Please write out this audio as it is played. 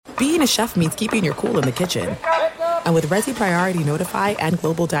being a chef means keeping your cool in the kitchen. And with Resi Priority Notify and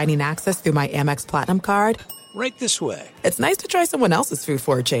Global Dining Access through my Amex Platinum card, Right this way. it's nice to try someone else's food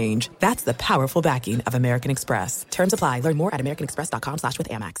for a change. That's the powerful backing of American Express. Terms apply. Learn more at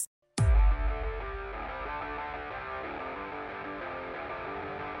americanexpress.com/withAmex.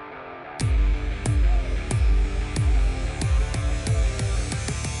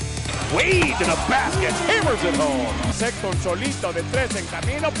 Wade in a basket, hammers it home. Sexton solito de tres en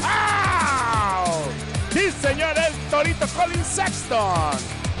camino. ¡Pow! Sí, señor, el Torito Colin Sexton.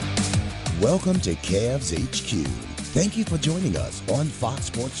 Welcome to Cavs HQ. Thank you for joining us on Fox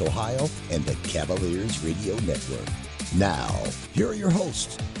Sports Ohio and the Cavaliers Radio Network. Now, here are your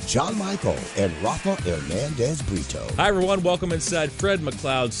hosts, John Michael and Rafa Hernandez Brito. Hi, everyone. Welcome inside Fred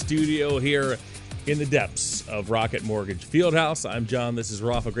McLeod's studio here in the depths of Rocket Mortgage Fieldhouse. I'm John. This is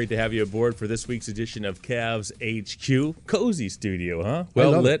Rafa. Great to have you aboard for this week's edition of Cavs HQ. Cozy studio, huh?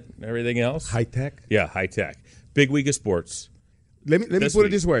 Well lit. Everything else. High tech. Yeah, high tech. Big week of sports. Let me put it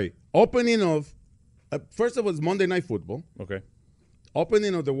this way. Opening of, first it was Monday Night Football. Okay.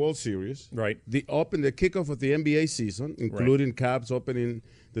 Opening of the World Series. Right. The kickoff of the NBA season, including Cavs opening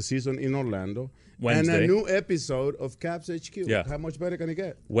the season in Orlando. Wednesday. And a new episode of Cavs HQ. Yeah. How much better can it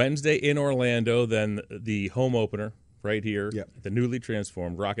get? Wednesday in Orlando, then the home opener right here. Yeah. The newly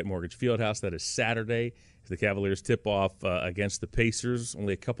transformed Rocket Mortgage Fieldhouse. That is Saturday. The Cavaliers tip off against the Pacers.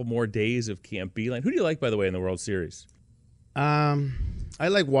 Only a couple more days of Camp Beeline. Who do you like, by the way, in the World Series? I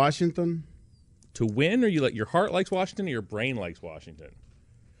like Washington. To win, or you like your heart likes Washington, or your brain likes Washington?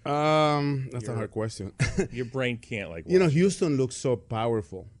 That's a hard question. Your brain can't like Washington. You know, Houston looks so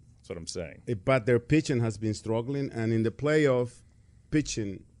powerful. That's what I'm saying. But their pitching has been struggling, and in the playoff,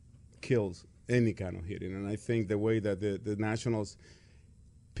 pitching kills any kind of hitting. And I think the way that the Nationals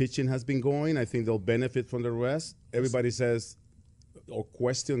pitching has been going, I think they'll benefit from the rest. Everybody says or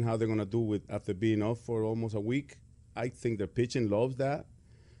question how they're going to do with after being off for almost a week. I think their pitching loves that.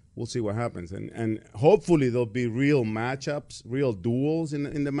 We'll see what happens, and hopefully there'll be real matchups, real duels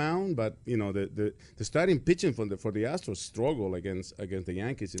in the mound. But you know the starting pitching for the Astros struggle against the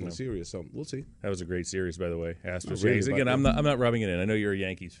Yankees in the series, so we'll see. That was a great series, by the way. Astros. Really, Yankees. Again, I'm not rubbing it in. I know you're a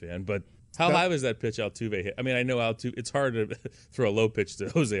Yankees fan, but how high was that pitch Altuve hit? I mean, I know Altuve. It's hard to throw a low pitch to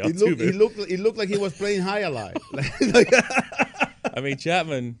Jose Altuve. He looked like he was playing high alive. I mean,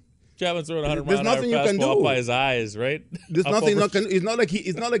 Chapman's throwing 100 There's mile an hour nothing you can fastball do. up by his eyes, right? There's Up nothing. over- It's not like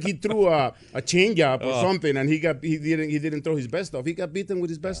he threw a changeup or something, and he didn't throw his best stuff. He got beaten with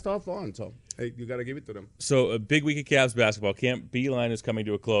his best stuff on. So hey, you got to give it to them. So a big week of Cavs basketball. Camp Beeline is coming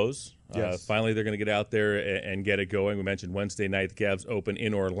to a close. Yes. Finally, they're going to get out there and get it going. We mentioned Wednesday night the Cavs open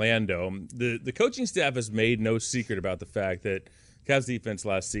in Orlando. The coaching staff has made no secret about the fact that Cavs defense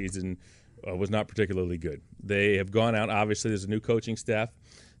last season was not particularly good. They have gone out. Obviously, there's a new coaching staff.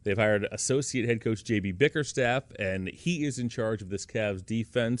 They've hired associate head coach J.B. Bickerstaff, and he is in charge of this Cavs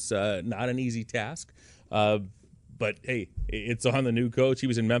defense. Not an easy task. But, hey, it's on the new coach. He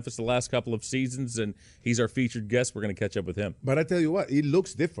was in Memphis the last couple of seasons, and he's our featured guest. We're going to catch up with him. But I tell you what, it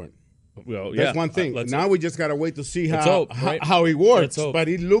looks different. Well, That's one thing. Now we just got to wait to see how it works. But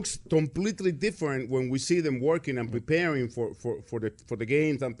it looks completely different when we see them working and preparing for the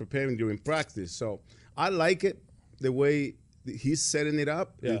games and preparing during practice. So I like it the way he's setting it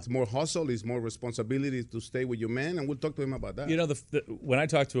up. Yeah. It's more hustle. It's more responsibility to stay with your man, and we'll talk to him about that. You know, when I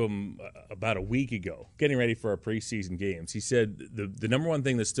talked to him about a week ago, getting ready for our preseason games, he said the number one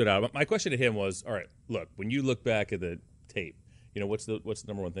thing that stood out. My question to him was, all right, look, when you look back at the tape, you know, what's the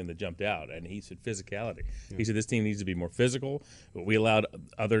number one thing that jumped out? And he said physicality. Yeah. He said this team needs to be more physical. We allowed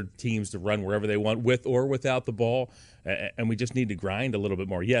other teams to run wherever they want, with or without the ball, and we just need to grind a little bit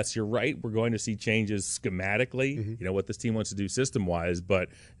more. Yes, you're right. We're going to see changes schematically, you know, what this team wants to do system-wise, but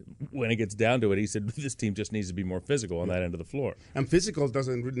when it gets down to it, he said this team just needs to be more physical on that end of the floor. And physical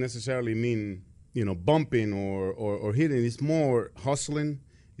doesn't necessarily mean, you know, bumping or hitting. It's more hustling.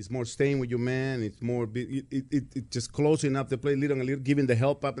 It's more staying with your man. It's more it just closing up the play little and little, giving the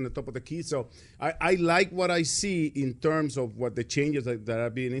help up in the top of the key. So I like what I see in terms of what the changes that are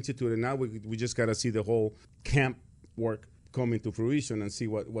being instituted. Now we just got to see the whole camp work come into fruition and see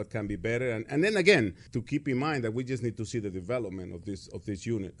what can be better. And then again, to keep in mind that we just need to see the development of this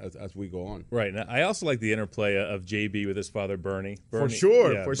unit as we go on. Right. Now, I also like the interplay of JB with his father, Bernie. For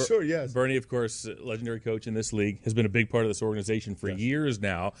sure, yes. Bernie, of course, legendary coach in this league, has been a big part of this organization for years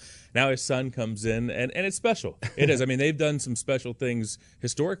now. Now his son comes in, and it's special. It is. I mean, they've done some special things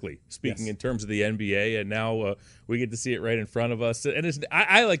historically, speaking in terms of the NBA, and now we get to see it right in front of us. And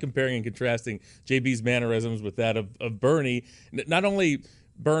I like comparing and contrasting JB's mannerisms with that of Bernie. Not only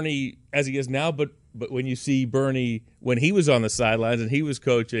Bernie as he is now, but when you see Bernie when he was on the sidelines and he was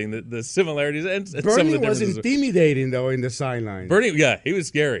coaching, the similarities and some of the Bernie differences. was intimidating though in the sidelines. Bernie, yeah, he was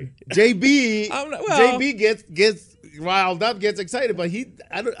scary. JB gets riled up, gets excited, but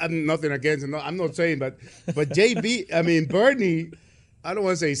I'm nothing against him. No, I'm not saying, but JB, I mean Bernie, I don't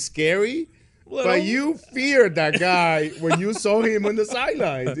want to say scary. But you feared that guy when you saw him on the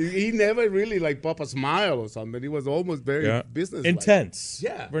sidelines. He never really popped a smile or something. He was almost very business intense.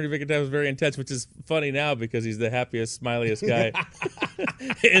 Yeah, Bernie Vickentin was very intense, which is funny now because he's the happiest, smiliest guy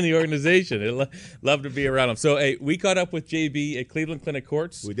in the organization. Love to be around him. So, hey, we caught up with JB at Cleveland Clinic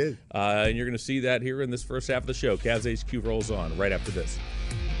Courts. We did, and you're going to see that here in this first half of the show. Cavs HQ rolls on right after this.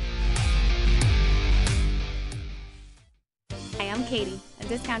 Hi, I'm Katie, a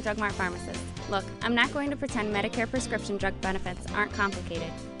Discount Drug Mart pharmacist. Look, I'm not going to pretend Medicare prescription drug benefits aren't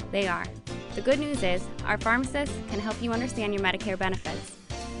complicated. They are. The good news is, our pharmacists can help you understand your Medicare benefits.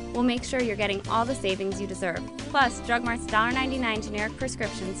 We'll make sure you're getting all the savings you deserve. Plus, Drug Mart's $1.99 generic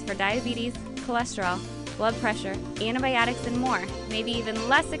prescriptions for diabetes, cholesterol, blood pressure, antibiotics, and more may be even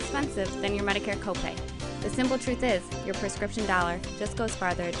less expensive than your Medicare copay. The simple truth is, your prescription dollar just goes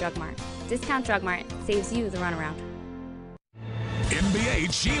farther at Drug Mart. Discount Drug Mart saves you the runaround. NBA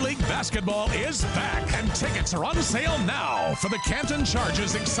G League basketball is back, and tickets are on sale now for the Canton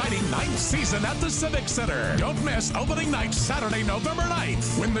Charge's exciting 9th season at the Civic Center. Don't miss opening night Saturday, November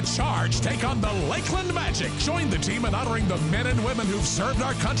 9th, when the Charge take on the Lakeland Magic. Join the team in honoring the men and women who've served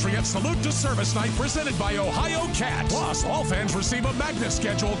our country at Salute to Service Night presented by Ohio Cat. Plus, all fans receive a magnet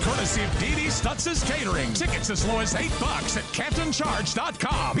schedule courtesy of Dee Dee Stutz's Catering. Tickets as low as $8 at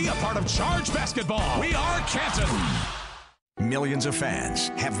CantonCharge.com. Be a part of Charge basketball. We are Canton. Millions of fans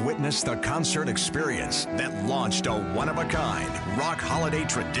have witnessed the concert experience that launched a one-of-a-kind rock holiday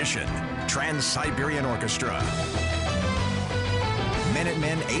tradition, Trans-Siberian Orchestra.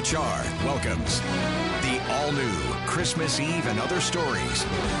 Minutemen HR welcomes the all-new Christmas Eve and Other Stories.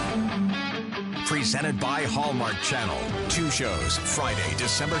 Presented by Hallmark Channel. 2 shows, Friday,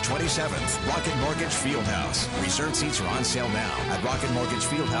 December 27th, Rocket Mortgage Fieldhouse. Reserved seats are on sale now at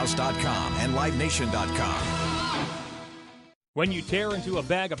RocketMortgageFieldhouse.com and LiveNation.com. When you tear into a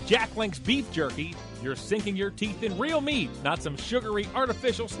bag of Jack Link's beef jerky, you're sinking your teeth in real meat, not some sugary,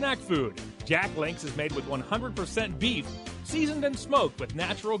 artificial snack food. Jack Link's is made with 100% beef, seasoned and smoked with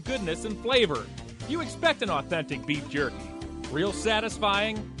natural goodness and flavor. You expect an authentic beef jerky. Real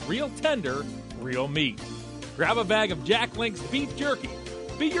satisfying, real tender, real meat. Grab a bag of Jack Link's beef jerky.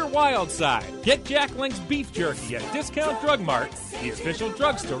 Be your wild side. Get Jack Link's beef jerky at Discount Drug Mart, the official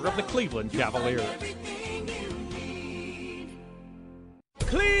drugstore of the Cleveland Cavaliers.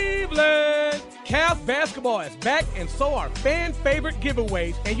 Cleveland! Cavs basketball is back, and so are fan-favorite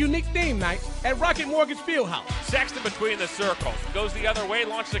giveaways and unique theme nights at Rocket Mortgage Fieldhouse. Sexton between the circles. Goes the other way,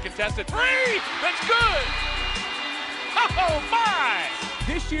 launches a contested three. That's good! Oh, my!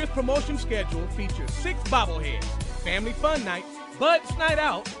 This year's promotion schedule features 6 bobbleheads, family fun nights, Buds Night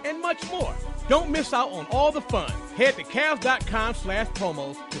Out, and much more. Don't miss out on all the fun. Head to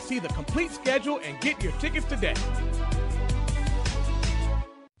Cavs.com/promos to see the complete schedule and get your tickets today.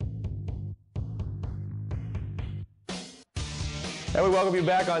 And we welcome you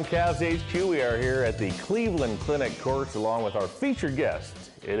back on Cavs HQ. We are here at the Cleveland Clinic Courts along with our featured guest.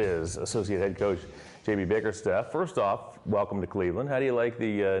 It is Associate Head Coach JB Bickerstaff. First off, welcome to Cleveland. How do you like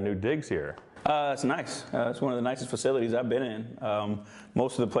the new digs here? It's nice. It's one of the nicest facilities I've been in.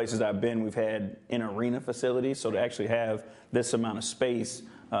 Most of the places I've been, we've had in-arena facilities, so to actually have this amount of space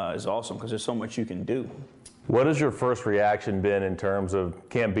is awesome because there's so much you can do. What has your first reaction been in terms of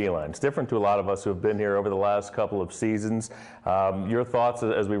Camp Beeline? It's different to a lot of us who have been here over the last couple of seasons. Your thoughts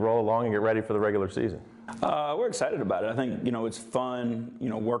as we roll along and get ready for the regular season? We're excited about it. I think, it's fun,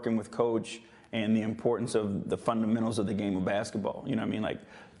 working with Coach and the importance of the fundamentals of the game of basketball.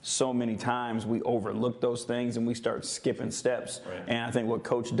 So many times we overlook those things and we start skipping steps. Right. And I think what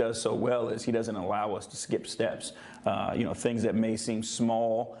Coach does so well is he doesn't allow us to skip steps. Things that may seem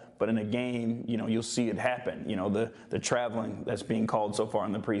small, but in a game, you'll see it happen. The traveling that's being called so far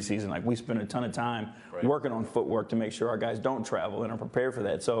in the preseason, we spend a ton of time working on footwork to make sure our guys don't travel and are prepared for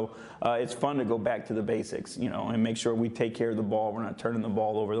that. So it's fun to go back to the basics, and make sure we take care of the ball. We're not turning the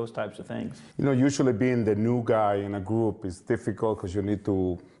ball over, those types of things. Usually being the new guy in a group is difficult because you need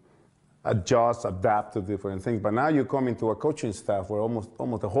to adjust, adapt to different things. But now you come into a coaching staff where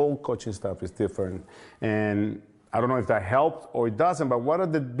almost the whole coaching staff is different. And I don't know if that helped or it doesn't, but what are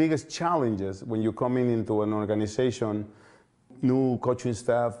the biggest challenges when you're coming into an organization, new coaching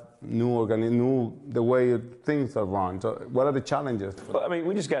staff, new the way things are run? So what are the challenges? Well,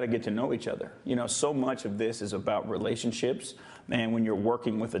 we just got to get to know each other. So much of this is about relationships, And when you're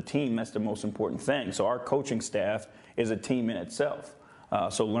working with a team, that's the most important thing. So our coaching staff is a team in itself.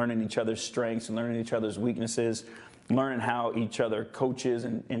 So learning each other's strengths and learning each other's weaknesses, learning how each other coaches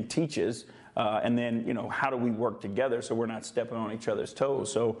and teaches, and then, how do we work together so we're not stepping on each other's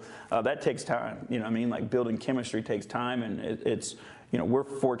toes? So that takes time. Like building chemistry takes time, and it's, we're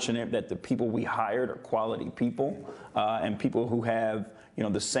fortunate that the people we hired are quality people and people who have,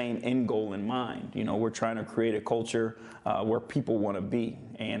 the same end goal in mind. We're trying to create a culture where people want to be,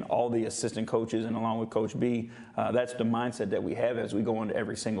 and all the assistant coaches and along with Coach B, that's the mindset that we have as we go into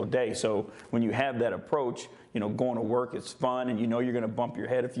every single day. So when you have that approach, going to work is fun, and you're going to bump your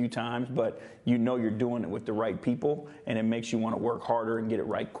head a few times, but you're doing it with the right people, and it makes you want to work harder and get it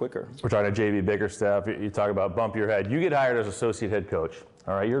right quicker. We're talking to JB Bickerstaff. You talk about bump your head. You get hired as associate head coach.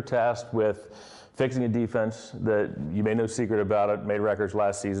 All right, you're tasked with fixing a defense that you made no secret about it, made records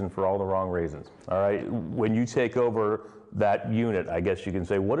last season for all the wrong reasons. All right, when you take over that unit, I guess you can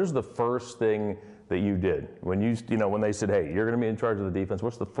say, what is the first thing that you did when when they said, hey, you're going to be in charge of the defense?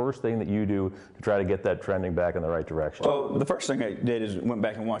 What's the first thing that you do to try to get that trending back in the right direction? Well, the first thing I did is went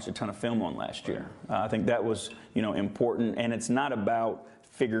back and watched a ton of film on last year. I think that was important, and it's not about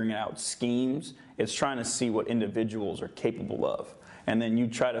figuring out schemes. It's trying to see what individuals are capable of, and then you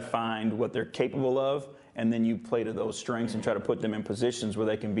try to find what they're capable of, and then you play to those strengths and try to put them in positions where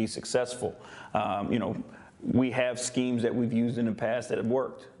they can be successful. We have schemes that we've used in the past that have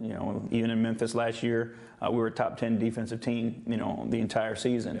worked. Even in Memphis last year, we were a top 10 defensive team, the entire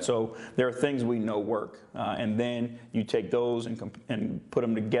season. Yeah. So there are things we know work, and then you take those and put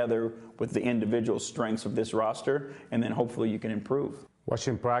them together with the individual strengths of this roster, and then hopefully you can improve.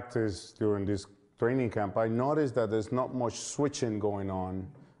 Watching practice during this training camp, I noticed that there's not much switching going on.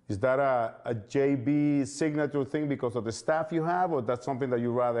 Is that a JB signature thing because of the staff you have, or that's something that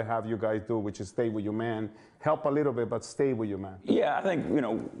you rather have you guys do, which is stay with your man, help a little bit, but stay with your man? Yeah, I think,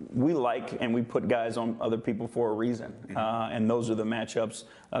 we like and we put guys on other people for a reason. And those are the matchups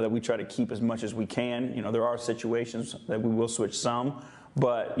that we try to keep as much as we can. There are situations that we will switch some,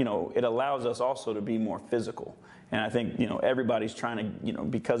 but, it allows us also to be more physical. And I think, everybody's trying to,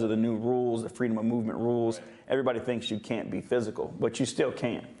 because of the new rules, the freedom of movement rules, everybody thinks you can't be physical, but you still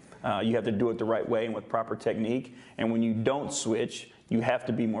can. You have to do it the right way and with proper technique. And when you don't switch, you have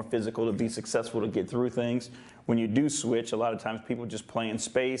to be more physical to be successful to get through things. When you do switch, a lot of times people just play in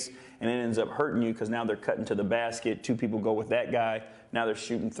space, and it ends up hurting you because now they're cutting to the basket. Two people go with that guy. Now they're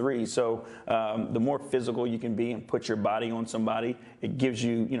shooting three. So the more physical you can be and put your body on somebody, it gives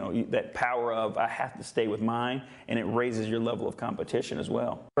you, that power of I have to stay with mine, and it raises your level of competition as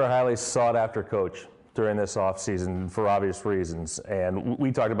well. You're a highly sought-after coach during this offseason for obvious reasons. And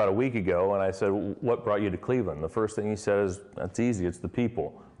we talked about a week ago, and I said, what brought you to Cleveland? The first thing he said is, that's easy, it's the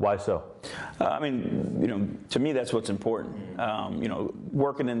people. Why so? To me, that's what's important.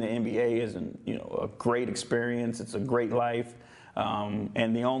 Working in the NBA is a great experience. It's a great life.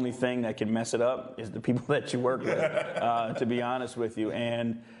 And the only thing that can mess it up is the people that you work with, to be honest with you.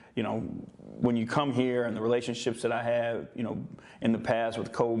 And, when you come here and the relationships that I have, in the past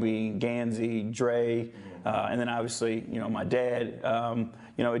with Kobe, Gansey, Dre, and then obviously, my dad,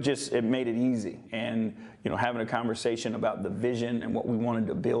 it made it easy. And, having a conversation about the vision and what we wanted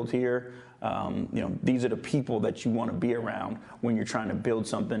to build here, these are the people that you want to be around when you're trying to build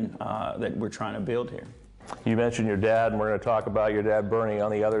something that we're trying to build here. You mentioned your dad, and we're going to talk about your dad, Bernie,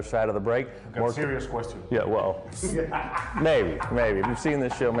 on the other side of the break. More serious question. Yeah, well, maybe. If you've seen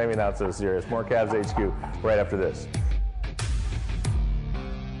this show, maybe not so serious. More Cavs HQ right after this.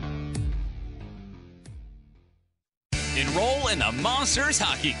 Enroll in the Monsters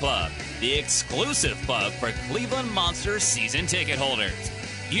Hockey Club, the exclusive club for Cleveland Monsters season ticket holders.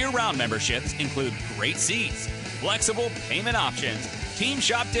 Year-round memberships include great seats, flexible payment options, team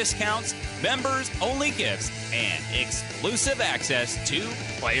shop discounts, members-only gifts, and exclusive access to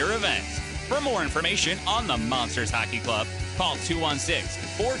player events. For more information on the Monsters Hockey Club, call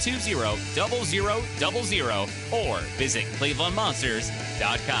 216-420-0000 or visit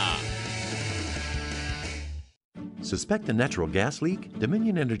clevelandmonsters.com. Suspect a natural gas leak?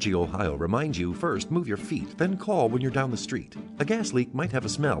 Dominion Energy Ohio reminds you first move your feet, then call when you're down the street. A gas leak might have a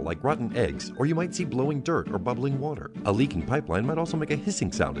smell like rotten eggs, or you might see blowing dirt or bubbling water. A leaking pipeline might also make a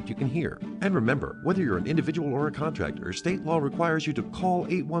hissing sound that you can hear. And remember, whether you're an individual or a contractor, state law requires you to call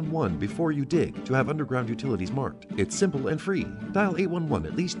 811 before you dig to have underground utilities marked. It's simple and free. Dial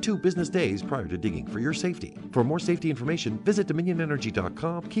 811 at least 2 business days prior to digging for your safety. For more safety information, visit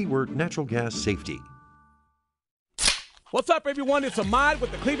dominionenergy.com, keyword natural gas safety. What's up, everyone? It's Ahmad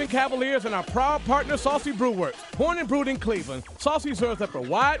with the Cleveland Cavaliers and our proud partner, Saucy Brewworks. Born and brewed in Cleveland, Saucy serves up a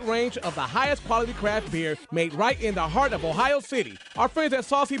wide range of the highest quality craft beer made right in the heart of Ohio City. Our friends at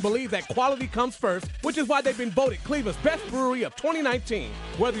Saucy believe that quality comes first, which is why they've been voted Cleveland's best brewery of 2019.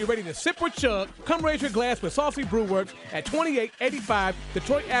 Whether you're ready to sip or chug, come raise your glass with Saucy Brewworks at 2885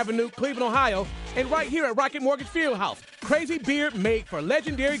 Detroit Avenue, Cleveland, Ohio, and right here at Rocket Mortgage Fieldhouse. Crazy beer made for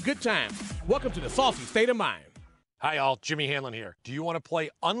legendary good times. Welcome to the Saucy State of Mind. Hi, all. Jimmy Hanlon here. Do you want to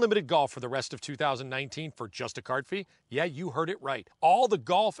play unlimited golf for the rest of 2019 for just a card fee? Yeah, you heard it right. All the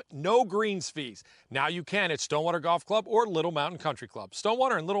golf, no greens fees. Now you can at Stonewater Golf Club or Little Mountain Country Club.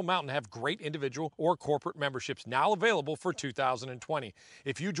 Stonewater and Little Mountain have great individual or corporate memberships now available for 2020.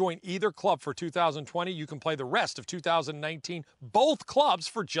 If you join either club for 2020, you can play the rest of 2019, both clubs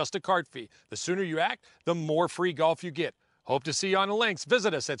for just a card fee. The sooner you act, the more free golf you get. Hope to see you on the links.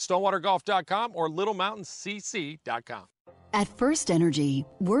 Visit us at stonewatergolf.com or littlemountaincc.com. At First Energy,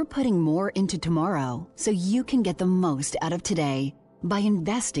 we're putting more into tomorrow so you can get the most out of today by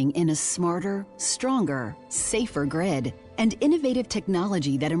investing in a smarter, stronger, safer grid and innovative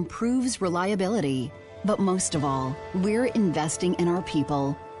technology that improves reliability. But most of all, we're investing in our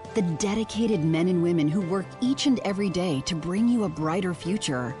people, the dedicated men and women who work each and every day to bring you a brighter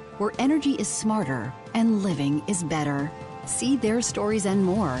future where energy is smarter and living is better. See their stories and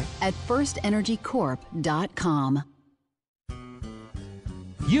more at firstenergycorp.com.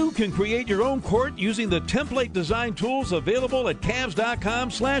 You can create your own court using the template design tools available at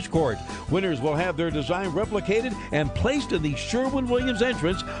Cavs.com/court. Winners will have their design replicated and placed in the Sherwin-Williams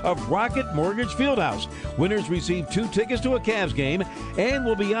entrance of Rocket Mortgage Fieldhouse. Winners receive 2 tickets to a Cavs game and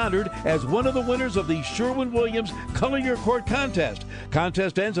will be honored as one of the winners of the Sherwin-Williams Color Your Court contest.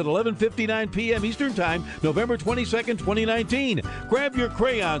 Contest ends at 11:59 p.m. Eastern Time, November 22nd, 2019. Grab your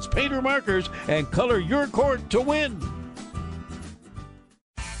crayons, paint, markers, and color your court to win.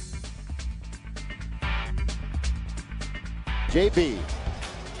 JB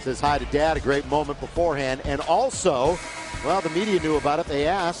says hi to Dad, a great moment beforehand. And also, well, the media knew about it. They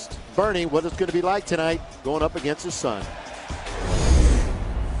asked Bernie what it's going to be like tonight going up against his son.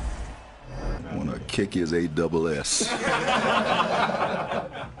 I want to kick his ASS.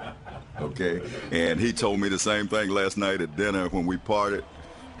 Okay, and he told me the same thing last night at dinner when we parted.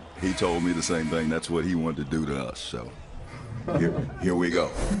 He told me the same thing. That's what he wanted to do to us. So here we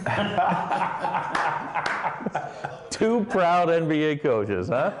go. 2 proud NBA coaches,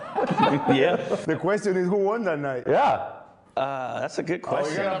 huh? Yeah. The question is, who won that night? Yeah. That's a good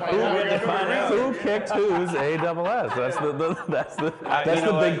question. Who kicked whose ASS? That's the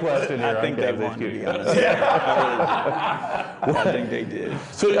big question here. I think they won, to be honest. I think they did.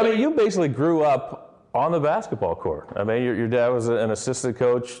 So, I mean, you basically grew up on the basketball court. I mean, your dad was an assistant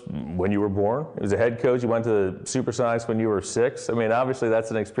coach when you were born. He was a head coach. You went to the Supersonics when you were 6. I mean, obviously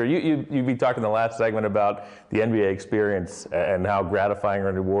that's an experience. You'd be talking in the last segment about the NBA experience and how gratifying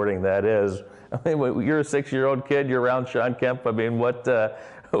and rewarding that is. I mean, you're a 6-year-old kid. You're around Sean Kemp. I mean, what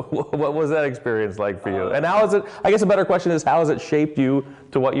was that experience like for you? And how is it? I guess a better question is, how has it shaped you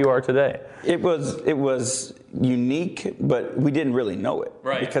to what you are today? It was unique, but we didn't really know it,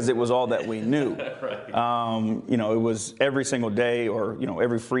 right? Because it was all that we knew. Right. You know, it was every single day, or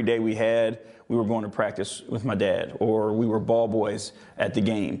every free day we had, we were going to practice with my dad, or we were ball boys at the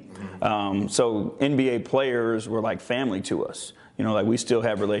game. So NBA players were like family to us. Like we still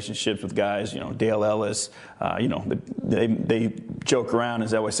have relationships with guys, Dale Ellis, they joke around,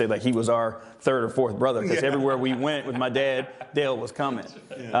 as I always say, like he was our 3rd or 4th brother, because everywhere we went with my dad, Dale was coming.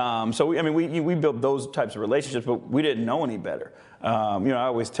 So we built those types of relationships, but we didn't know any better. I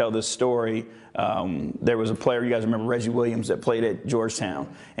always tell this story. There was a player, you guys remember Reggie Williams, that played at Georgetown,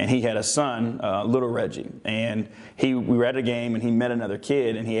 and he had a son, little Reggie, and we were at a game, and he met another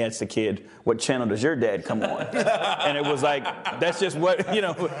kid, and he asked the kid, "What channel does your dad come on?" And it was like, that's just what,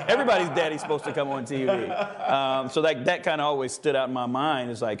 everybody's daddy's supposed to come on TV. So that kind of always stood out in my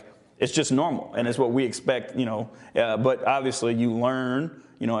mind. It's like, it's just normal, and it's what we expect, but obviously you learn,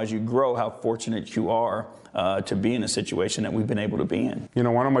 as you grow, how fortunate you are to be in a situation that we've been able to be in.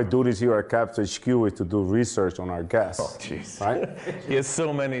 One of my duties here at Cavs HQ is to do research on our guests. Oh, jeez. Right? He has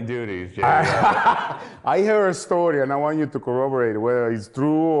so many duties, Jay. I heard a story, and I want you to corroborate whether it's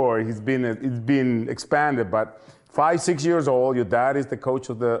true or it's been expanded. But 5-6 years old, your dad is the coach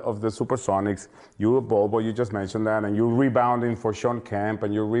of the Supersonics. You're a ball boy, you just mentioned that, and you're rebounding for Sean Kemp,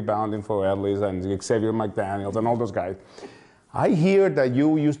 and you're rebounding for Ellis and Xavier McDaniels and all those guys. I hear that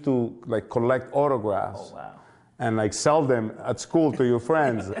you used to collect autographs. Oh, wow. And sell them at school to your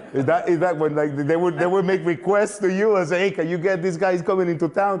friends. Is that when they would make requests to you and say, "Hey, can you get these guys coming into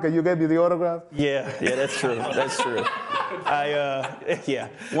town? Can you get me the autograph?" Yeah, that's true. That's true.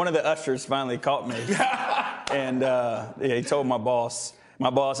 One of the ushers finally caught me, and he told my boss. My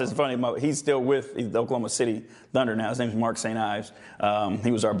boss is funny. He's still with the Oklahoma City Thunder now. His name's Mark St. Ives.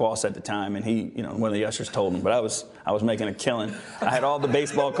 He was our boss at the time, and one of the ushers told him. But I was making a killing. I had all the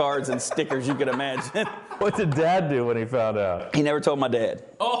baseball cards and stickers you could imagine. What did Dad do when he found out? He never told my dad.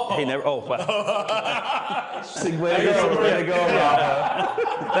 Oh. He never. Oh, wow. Way to go, Rafa.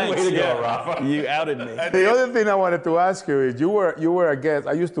 Thanks. Way to go, Rafa. You outed me. The other thing I wanted to ask you is you were a guest.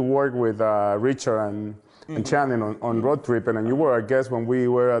 I used to work with Richard and Channing on Road Trip, and you were a guest when we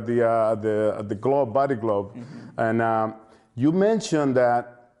were at the Globe, Body Globe, and you mentioned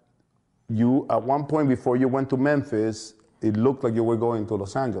that you at one point before you went to Memphis, it looked like you were going to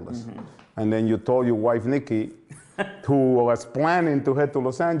Los Angeles, and then you told your wife Nikki, who was planning to head to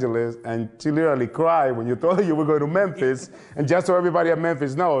Los Angeles, and she literally cried when you told her you were going to Memphis, and just so everybody at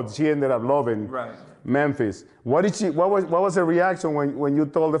Memphis knows, she ended up loving Memphis. What was her reaction when you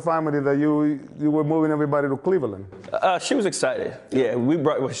told the family that you were moving everybody to Cleveland? She was excited.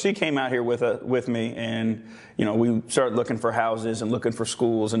 Yeah, she came out here with me, and we started looking for houses and looking for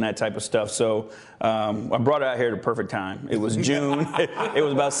schools and that type of stuff. So I brought her out here at a perfect time. It was June. It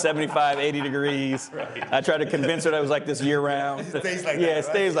was about 75, 80 degrees. Right. I tried to convince her that it was like this year round. It stays like that. Yeah, it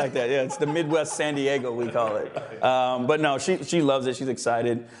stays like that. Yeah, it's the Midwest San Diego, we call it. But no, she loves it. She's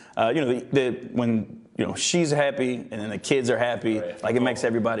excited. When she's happy and then the kids are happy, like it makes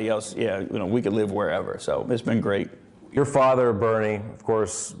everybody else, we could live wherever. So it's been great. Your father, Bernie, of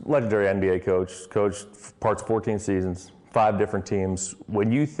course, legendary NBA coached parts 14 seasons, 5 different teams.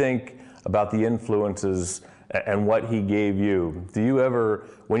 When you think about the influences and what he gave you, do you ever,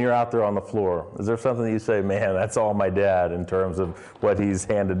 when you're out there on the floor, is there something that you say, man, that's all my dad in terms of what he's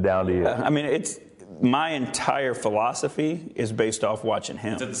handed down to you? I mean, my entire philosophy is based off watching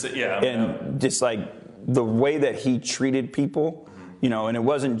him. And just like the way that he treated people, and it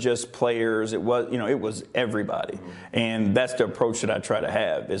wasn't just players, it was everybody. And that's the approach that I try to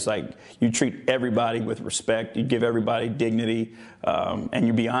have. It's like you treat everybody with respect, you give everybody dignity, and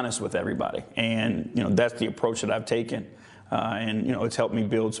you be honest with everybody. And, that's the approach that I've taken. And it's helped me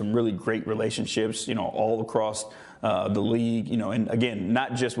build some really great relationships, all across the league, and again,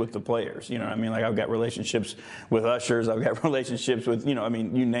 not just with the players, what I mean? Like I've got relationships with ushers, I've got relationships with,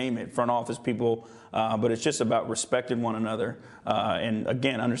 you name it, front office people, but it's just about respecting one another, and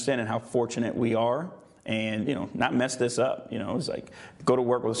again, understanding how fortunate we are, and, not mess this up, it's like go to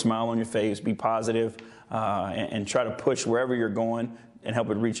work with a smile on your face, be positive, and try to push wherever you're going and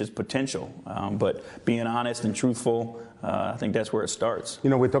help it reach its potential, but being honest and truthful, I think that's where it starts.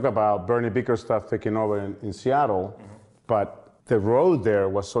 We talk about Bernie Bickerstaff taking over in Seattle, but the road there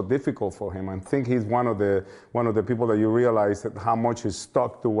was so difficult for him. I think he's one of the people that you realize that how much he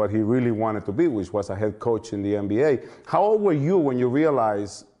stuck to what he really wanted to be, which was a head coach in the NBA. How old were you when you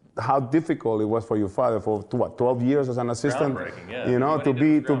realized how difficult it was for your father for 12 years as an assistant? To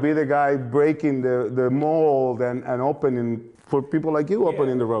be the guy breaking the mold and opening for people like you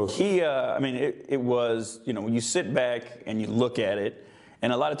opening the road. It was, when you sit back and you look at it,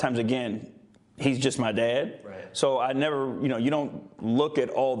 and a lot of times, again, he's just my dad. Right. So I never, you don't look at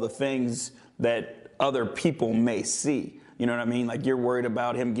all the things that other people may see. You know what I mean? Like you're worried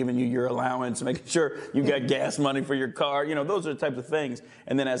about him giving you your allowance, making sure you got gas money for your car. Those are the types of things.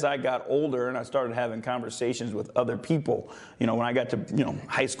 And then as I got older and I started having conversations with other people, when I got to,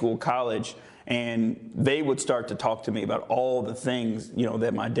 high school, college, and they would start to talk to me about all the things,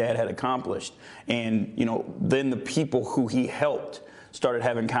 that my dad had accomplished. And, then the people who he helped started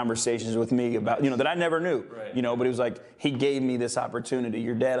having conversations with me about, that I never knew, right. But it was like, he gave me this opportunity.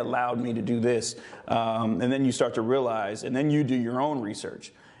 Your dad allowed me to do this. And then you start to realize, and then you do your own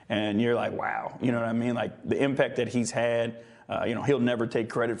research and you're like, wow, you know what I mean? Like the impact that he's had, he'll never take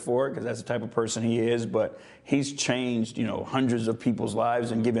credit for it because that's the type of person he is, but he's changed, hundreds of people's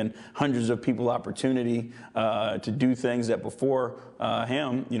lives and given hundreds of people opportunity to do things that before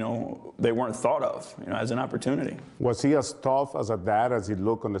him, they weren't thought of, as an opportunity. Was he as tough as a dad as he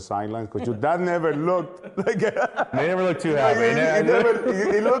looked on the sidelines? Because your dad never looked like they never looked too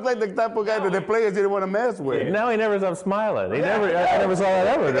happy. He looked like the type of guy that the players didn't want to mess with. Now he never stops smiling. I never saw that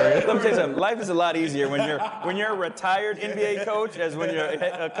ever. Let me tell you something. Life is a lot easier when you're a retired NBA coach as when you're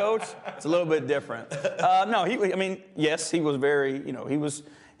a coach. It's a little bit different. Yes, he was very,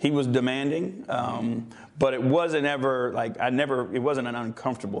 he was demanding, but it wasn't ever like, it wasn't an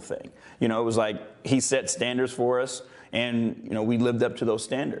uncomfortable thing. It was like he set standards for us and, we lived up to those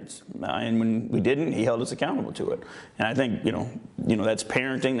standards. And when we didn't, he held us accountable to it. And I think, that's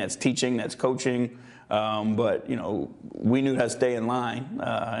parenting, that's teaching, that's coaching. But, we knew how to stay in line,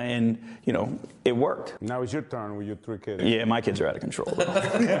 and it worked. Now it's your turn with your 3 kids. Yeah, my kids are out of control. It's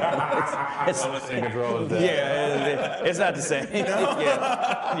not the same.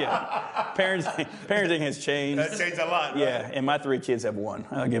 Yeah. Parenting has changed. That changed a lot. Yeah, and my 3 kids have won.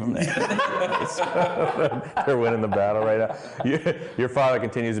 I'll give them that. They're winning the battle right now. Your father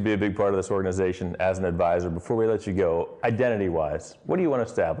continues to be a big part of this organization as an advisor. Before we let you go, identity-wise, what do you want to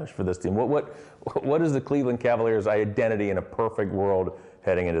establish for this team? What is the Cleveland Cavaliers' identity in a perfect world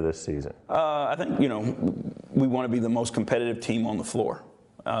heading into this season? I think, we want to be the most competitive team on the floor.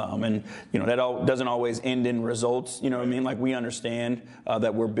 And that doesn't always end in results. You know what I mean? Like, we understand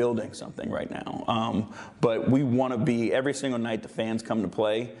that we're building something right now. But we want to be, every single night the fans come to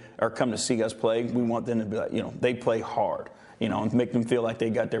play or come to see us play, we want them to be like, they play hard. And make them feel like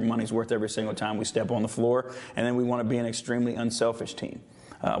they got their money's worth every single time we step on the floor. And then we want to be an extremely unselfish team.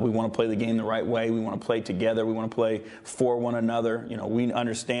 We want to play the game the right way. We want to play together. We want to play for one another. We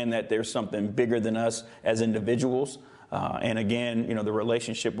understand that there's something bigger than us as individuals. And again, the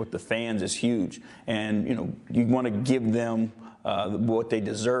relationship with the fans is huge. And, you want to give them what they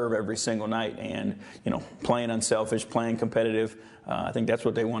deserve every single night. And, playing unselfish, playing competitive, I think that's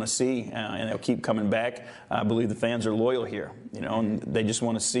what they want to see. And they'll keep coming back. I believe the fans are loyal here, and they just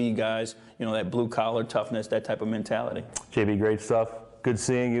want to see guys, that blue-collar toughness, that type of mentality. JB, great stuff. Good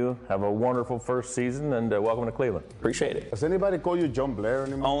seeing you. Have a wonderful first season, and welcome to Cleveland. Appreciate it. Does anybody call you John Blair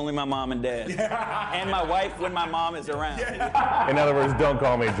anymore? Only my mom and dad. And my wife when my mom is around. In other words, don't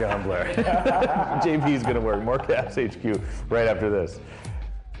call me John Blair. JB's going to work. More Cavs HQ right after this.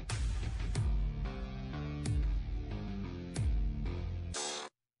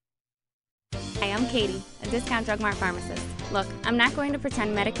 Hi, I'm Katie, a Discount Drug Mart pharmacist. Look, I'm not going to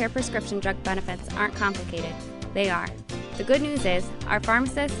pretend Medicare prescription drug benefits aren't complicated. They are. The good news is, our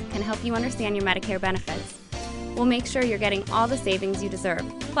pharmacists can help you understand your Medicare benefits. We'll make sure you're getting all the savings you deserve.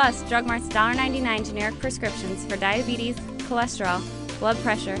 Plus, Drug Mart's $1.99 generic prescriptions for diabetes, cholesterol, blood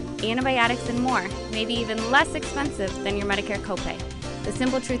pressure, antibiotics, and more may be even less expensive than your Medicare copay. The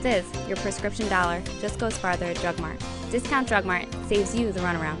simple truth is, your prescription dollar just goes farther at Drug Mart. Discount Drug Mart saves you the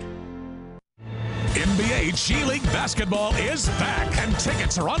runaround. NBA G League basketball is back, and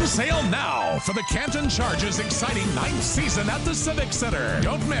tickets are on sale now for the Canton Charge's exciting 9th season at the Civic Center.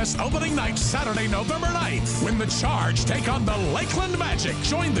 Don't miss opening night Saturday, November 9th, when the Charge take on the Lakeland Magic.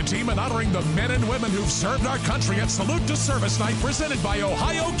 Join the team in honoring the men and women who've served our country at Salute to Service Night presented by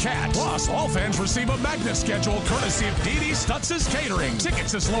Ohio Cat. Plus, all fans receive a magnet schedule courtesy of D.D. Stutz's Catering.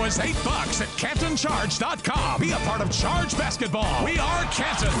 Tickets as low as $8 at CantonCharge.com. Be a part of Charge basketball. We are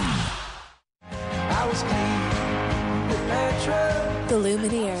Canton. The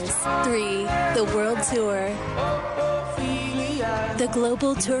Lumineers 3, the World Tour. The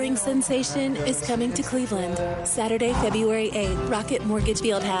global touring sensation is coming to Cleveland Saturday, February 8th, Rocket Mortgage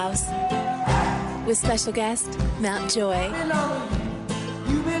Fieldhouse. With special guest, Mount Joy.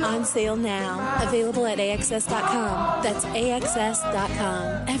 On sale now. Available at AXS.com. That's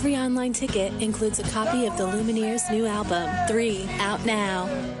AXS.com. Every online ticket includes a copy of the Lumineers' new album, 3, out now.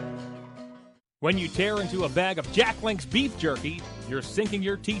 When you tear into a bag of Jack Link's beef jerky, you're sinking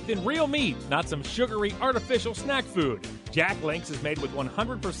your teeth in real meat, not some sugary artificial snack food. Jack Link's is made with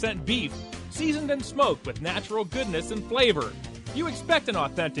 100% beef, seasoned and smoked with natural goodness and flavor. You expect an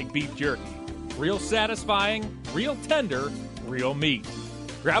authentic beef jerky. Real satisfying, real tender, real meat.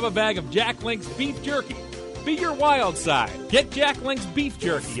 Grab a bag of Jack Link's beef jerky. Be your wild side. Get Jack Link's beef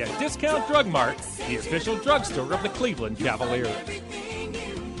jerky at Discount Drug Mart, the official drugstore of the Cleveland Cavaliers.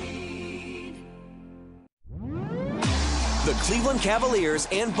 The Cleveland Cavaliers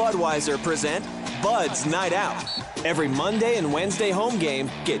and Budweiser present Bud's Night Out. Every Monday and Wednesday home game,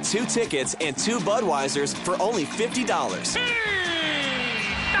 get 2 tickets and 2 Budweisers for only $50. Knocks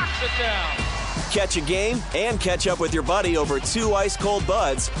it down. Catch a game and catch up with your buddy over 2 ice-cold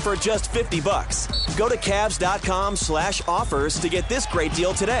Buds for just $50. Go to Cavs.com/offers to get this great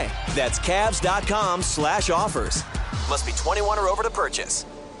deal today. That's Cavs.com/offers. Must be 21 or over to purchase.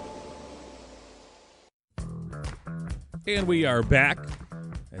 And we are back.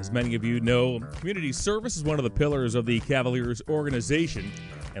 As many of you know, community service is one of the pillars of the Cavaliers organization.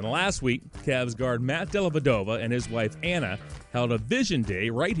 And last week, Cavs guard Matt Dellavedova and his wife Anna held a Vision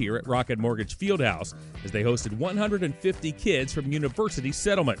Day right here at Rocket Mortgage Fieldhouse as they hosted 150 kids from University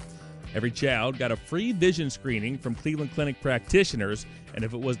Settlement. Every child got a free vision screening from Cleveland Clinic practitioners, and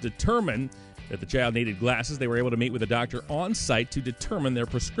if it was determined that the child needed glasses, they were able to meet with a doctor on site to determine their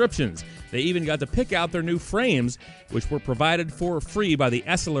prescriptions. They even got to pick out their new frames, which were provided for free by the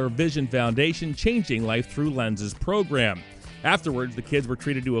Esseler Vision Foundation Changing Life Through Lenses program. Afterwards, the kids were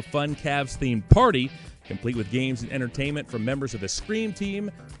treated to a fun Cavs-themed party complete with games and entertainment from members of the Scream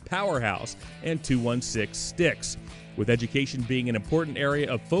Team, Powerhouse, and 216 Sticks. With education being an important area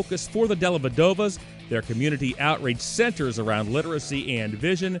of focus for the Dellavedovas, their community outreach centers around literacy and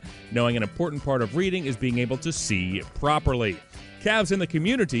vision, knowing an important part of reading is being able to see properly. Cavs in the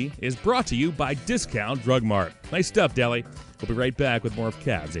Community is brought to you by Discount Drug Mart. Nice stuff, Deli. We'll be right back with more of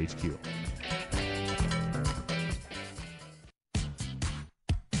Cavs HQ.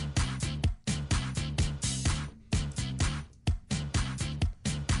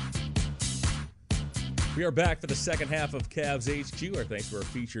 We are back for the second half of Cavs HQ. Our thanks to our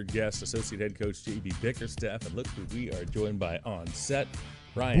featured guest, Associate Head Coach J.B. Bickerstaff. And look who we are joined by on set,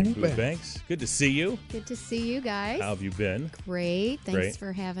 Ryan Boo Banks. Good to see you. Good to see you guys. How have you been? Great. Thanks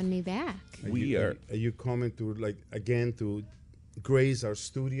for having me back. Are you coming to again to grace our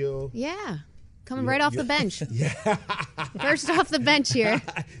studio? Yeah. Coming right off the bench. Yeah. First off the bench here.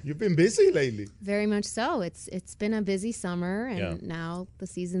 You've been busy lately. Very much so. It's been a busy summer, and now the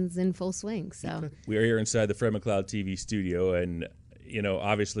season's in full swing. So we are here inside the Fred McLeod TV studio, and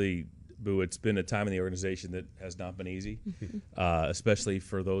obviously, Boo, it's been a time in the organization that has not been easy, especially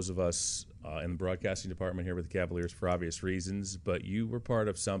for those of us in the broadcasting department here with the Cavaliers for obvious reasons. But you were part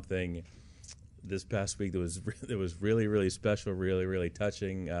of something this past week that was really, really special, really, really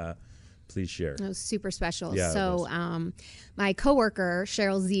touching. Please share. It was super special. Yeah, so my coworker,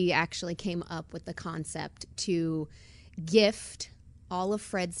 Cheryl Z, actually came up with the concept to gift all of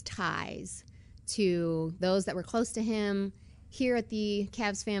Fred's ties to those that were close to him here at the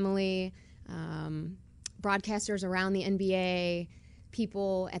Cavs family, broadcasters around the NBA,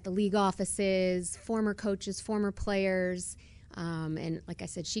 people at the league offices, former coaches, former players. And like I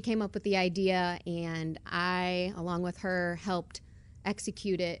said, she came up with the idea, and I, along with her, helped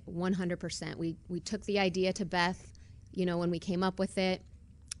execute it 100%. We took the idea to Beth, when we came up with it,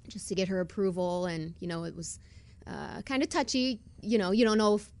 just to get her approval, and it was kind of touchy. You don't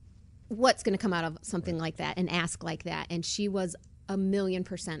know what's going to come out of something like that, an ask like that, and she was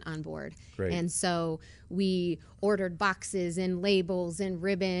 1,000,000% on board. Great. And so we ordered boxes and labels and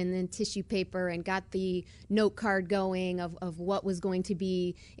ribbon and tissue paper and got the note card going of what was going to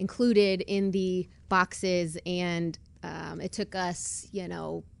be included in the boxes, and it took us,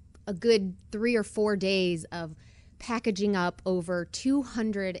 a good 3 or 4 days of packaging up over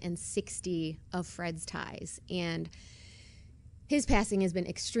 260 of Fred's ties. And his passing has been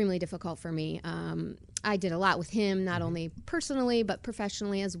extremely difficult for me. I did a lot with him, not only personally, but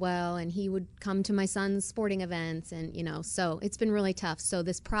professionally as well. And he would come to my son's sporting events, and, so it's been really tough. So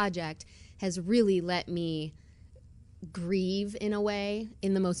this project has really let me grieve in a way,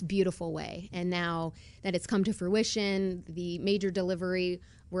 in the most beautiful way. And now that it's come to fruition, the major delivery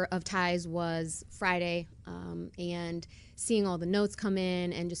of ties was Friday, and seeing all the notes come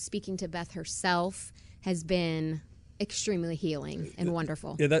in and just speaking to Beth herself has been extremely healing and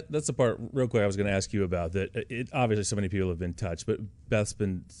wonderful. Yeah, that's the part real quick I was going to ask you about. That obviously so many people have been touched, but Beth's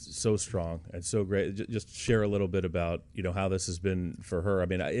been so strong and so great. Just share a little bit about how this has been for her. I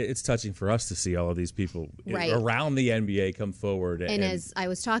mean, it's touching for us to see all of these people around the NBA come forward. And as I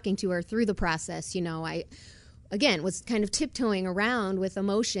was talking to her through the process, I again was kind of tiptoeing around with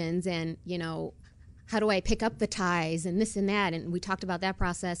emotions, and how do I pick up the ties and this and that? And we talked about that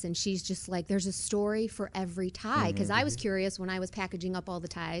process, and she's just like, there's a story for every tie. Because I was curious when I was packaging up all the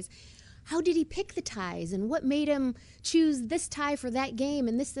ties, how did he pick the ties and what made him choose this tie for that game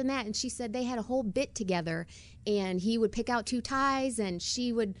and this and that? And she said they had a whole bit together, and he would pick out 2 ties, and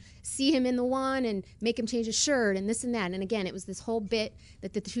she would see him in the one and make him change his shirt and this and that. And again, it was this whole bit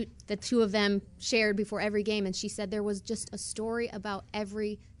that the two of them shared before every game. And she said there was just a story about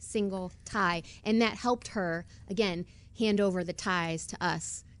every single tie, and that helped her, again, hand over the ties to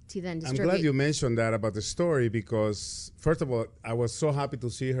us to then distribute. I'm glad you mentioned that about the story, because first of all, I was so happy to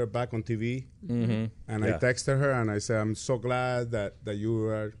see her back on TV, and I texted her and I said, I'm so glad that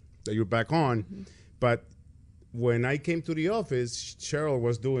you're back on. But when I came to the office, Cheryl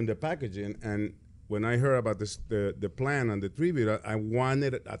was doing the packaging, and when I heard about the plan and the tribute, I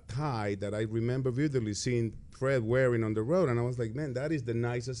wanted a tie that I remember vividly seeing Fred wearing on the road, and I was like, man, that is the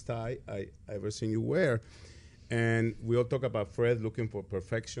nicest tie I ever seen you wear. And we all talk about Fred looking for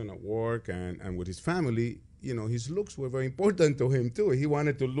perfection at work and with his family. His looks were very important to him too. He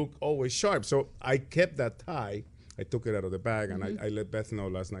wanted to look always sharp. So I kept that tie. I took it out of the bag, and I let Beth know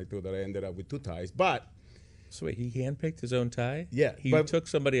last night too that I ended up with 2 ties. But so wait, he handpicked his own tie? Yeah. He took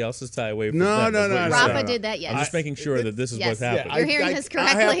somebody else's tie away from No. Rafa did that, yes. I'm just making sure that this is what's happening. You're hearing this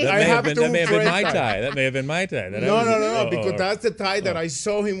correctly. That may have been my tie. That may have been my tie. No, because that's the tie that I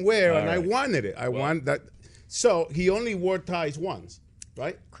saw him wear, and I wanted it. I want that. So he only wore ties once,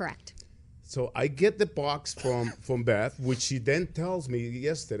 right? Correct. So I get the box from Beth, which she then tells me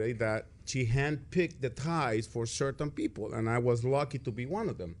yesterday that she handpicked the ties for certain people, and I was lucky to be one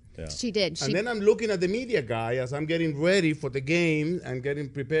of them. Yeah. She did. And then I'm looking at the media guy as I'm getting ready for the game and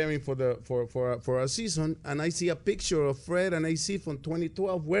preparing for a season, and I see a picture of Fred and AC from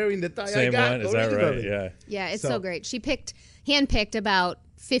 2012 wearing the tie Same I got. one, is that right? Yeah. Yeah, it's so great. She handpicked about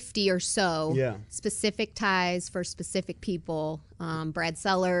 50 or so specific ties for specific people. Brad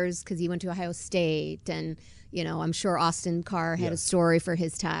Sellers, because he went to Ohio State, and I'm sure Austin Carr had a story for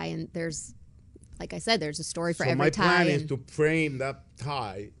his tie, and there's, like I said, there's a story for every tie. My plan is to frame that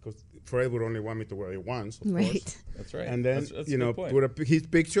tie, because Fred would only want me to wear it once, of course. That's right. And then, that's a good point. put his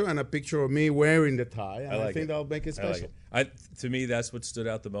picture and a picture of me wearing the tie, and I think it. that'll make it special. I like it. To me, that's what stood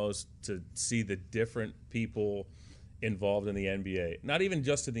out the most, to see the different people involved in the NBA. Not even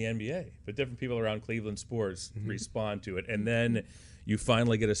just in the NBA, but different people around Cleveland sports respond to it. And then you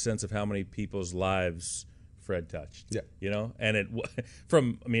finally get a sense of how many people's lives Fred touched. Yeah. And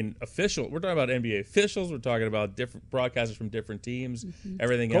official, we're talking about NBA officials, we're talking about different broadcasters from different teams,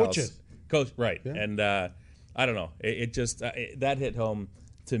 everything Coaches. else. Coach, right. Yeah. And I don't know. It just that hit home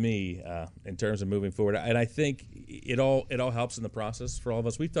to me in terms of moving forward. And I think it all helps in the process for all of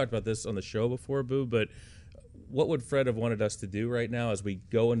us. We've talked about this on the show before, Boo, but what would Fred have wanted us to do right now as we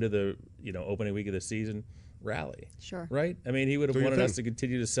go into the opening week of the season? Rally. Sure. Right? I mean, he would have wanted us to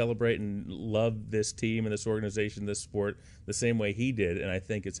continue to celebrate and love this team and this organization, this sport, the same way he did, and I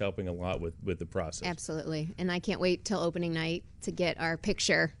think it's helping a lot with the process. Absolutely. And I can't wait till opening night to get our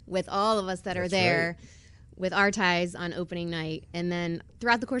picture with all of us that are there with our ties on opening night. And then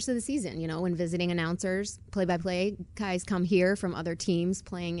throughout the course of the season, when visiting announcers, play-by-play guys come here from other teams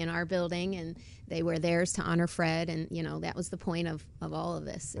playing in our building, and they wear theirs to honor Fred. And, that was the point of all of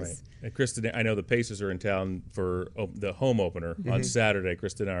this. Right. And Kristen, I know the Pacers are in town for the home opener on Saturday.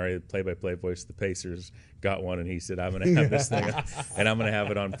 Kristen Ari, play-by-play voice of the Pacers, got one, and he said, I'm going to have this thing, and I'm going to have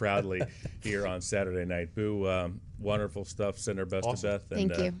it on proudly here on Saturday night. Boo, wonderful stuff. Send our best to Beth.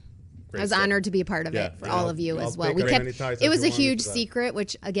 Thank you. I was honored to be a part of it for all of you as well. It was a huge secret,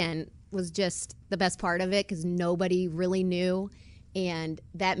 which again was just the best part of it, because nobody really knew, and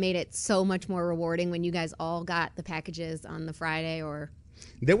that made it so much more rewarding when you guys all got the packages on the Friday. Or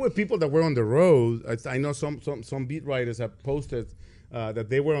there were people that were on the road. I know some beat writers have posted that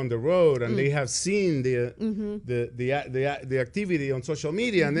they were on the road and they have seen the activity on social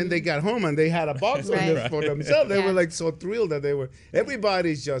media, and then they got home and they had a box for themselves. They were like so thrilled that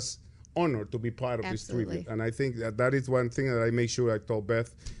everybody's just honored to be part of this tribute. And I think that is one thing that I make sure I told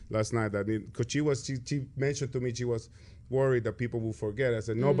Beth last night, that because she mentioned to me she was worried that people will forget. I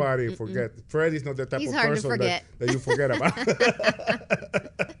said, nobody forget. Fred is not the type of person that you forget about.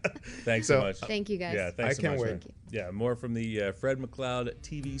 Thanks so much. Thank you, guys. Yeah, thanks so much. I can't wait. Yeah, more from the Fred McLeod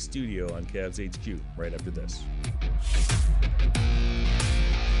TV studio on Cavs HQ right after this.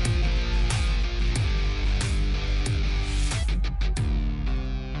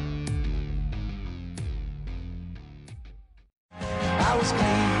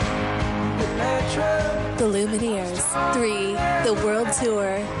 The Lumineers 3, the World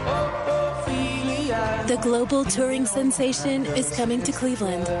Tour. The global touring sensation is coming to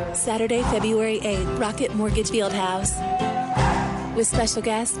Cleveland Saturday, February 8th, Rocket Mortgage Fieldhouse. With special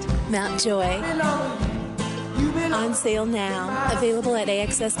guest, Mount Joy. On sale now. Available at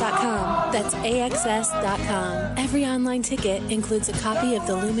AXS.com. That's AXS.com. Every online ticket includes a copy of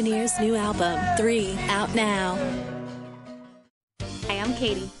the Lumineers' new album, 3, out now. Hi, I'm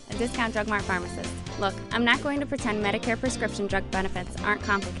Katie, a Discount Drug Mart pharmacist. Look, I'm not going to pretend Medicare prescription drug benefits aren't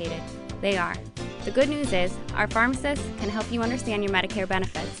complicated. They are. The good news is, our pharmacists can help you understand your Medicare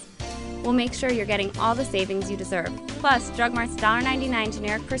benefits. We'll make sure you're getting all the savings you deserve. Plus, Drug Mart's $1.99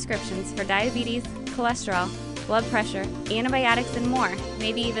 generic prescriptions for diabetes, cholesterol, blood pressure, antibiotics, and more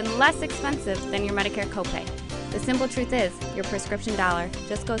may be even less expensive than your Medicare copay. The simple truth is, your prescription dollar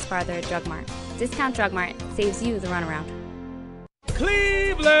just goes farther at Drug Mart. Discount Drug Mart saves you the runaround.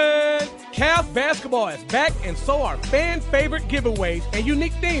 Cleveland! Cavs basketball is back, and so are fan-favorite giveaways and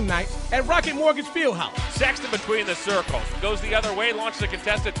unique theme nights at Rocket Mortgage Fieldhouse. Sexton between the circles. Goes the other way, launches a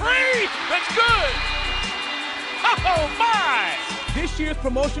contested three. That's good! Oh, my! This year's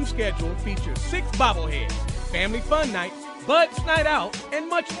promotion schedule features 6 bobbleheads, family fun nights, Buds Night Out, and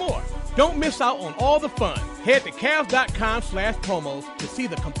much more. Don't miss out on all the fun. Head to Cavs.com/promos to see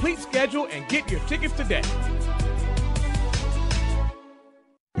the complete schedule and get your tickets today.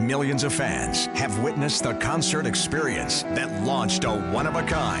 Millions of fans have witnessed the concert experience that launched a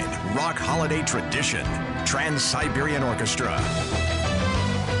one-of-a-kind rock holiday tradition, Trans-Siberian Orchestra.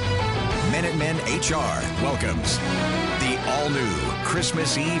 Minutemen HR welcomes the all-new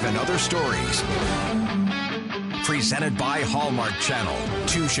Christmas Eve and Other Stories. Presented by Hallmark Channel.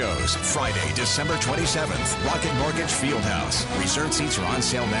 2 shows, Friday, December 27th, Rocket Mortgage Fieldhouse. Reserved seats are on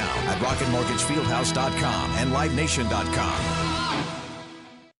sale now at rocketmortgagefieldhouse.com and livenation.com.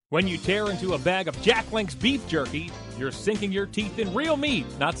 When you tear into a bag of Jack Link's beef jerky, you're sinking your teeth in real meat,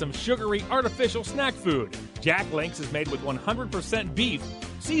 not some sugary, artificial snack food. Jack Link's is made with 100% beef,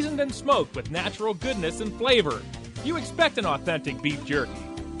 seasoned and smoked with natural goodness and flavor. You expect an authentic beef jerky.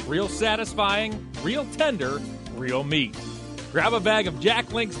 Real satisfying, real tender, real meat. Grab a bag of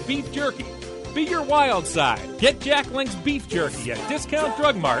Jack Link's beef jerky. Be your wild side. Get Jack Link's beef jerky at Discount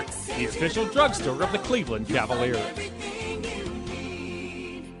Drug Mart, the official drugstore of the Cleveland Cavaliers.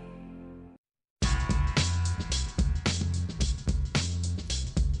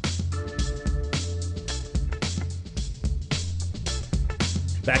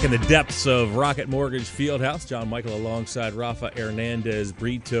 Back in the depths of Rocket Mortgage Fieldhouse, John Michael alongside Rafa Hernandez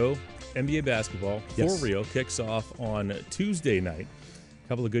Brito. NBA basketball, for real, kicks off on Tuesday night. A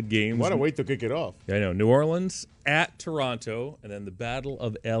couple of good games. What a way to kick it off. I know. New Orleans at Toronto, and then the Battle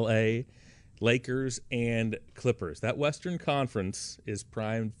of L.A., Lakers and Clippers. That Western Conference is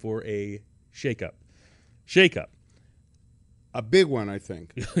primed for a shakeup. A big one, I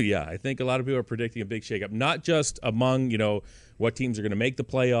think. Yeah, I think a lot of people are predicting a big shakeup, not just among, what teams are going to make the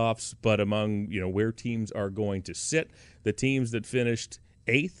playoffs, but among, where teams are going to sit. The teams that finished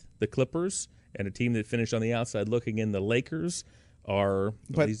 8th, the Clippers, and a team that finished on the outside looking in, the Lakers, are,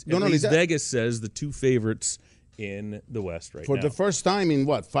 but at least Vegas says, the 2 favorites in the West right now. For the first time in,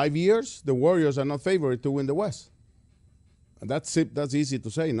 5 years, the Warriors are not favored to win the West. That's easy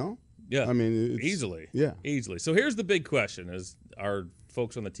to say, no? Yeah, I mean, easily. Yeah. Easily. So here's the big question, as our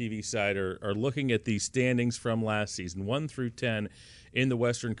folks on the TV side are looking at the standings from last season, 1 through 10 in the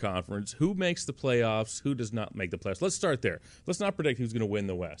Western Conference. Who makes the playoffs? Who does not make the playoffs? Let's start there. Let's not predict who's going to win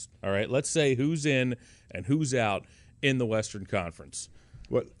the West. All right? Let's say who's in and who's out in the Western Conference.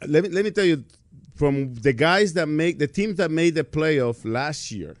 Well, let me tell you, from the guys the teams that made the playoff last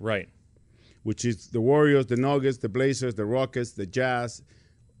year. Right. Which is the Warriors, the Nuggets, the Blazers, the Rockets, the Jazz,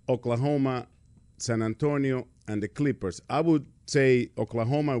 Oklahoma, San Antonio, and the Clippers. I would say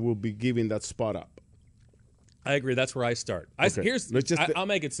Oklahoma will be giving that spot up. I agree. That's where I start. Okay. I'll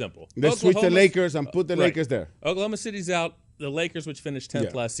make it simple. Let's switch the Lakers and put the Lakers there. Oklahoma City's out. The Lakers, which finished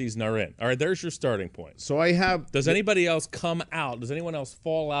 10th last season, are in. All right, there's your starting point. So I have... Does anybody else come out? Does anyone else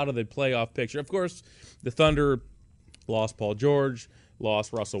fall out of the playoff picture? Of course, the Thunder lost Paul George,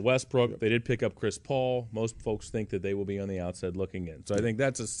 lost Russell Westbrook. They did pick up Chris Paul. Most folks think that they will be on the outside looking in. So I think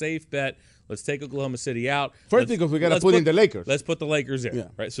that's a safe bet. Let's take Oklahoma City out. First, because we got to put in the Lakers. Let's put the Lakers in. Yeah.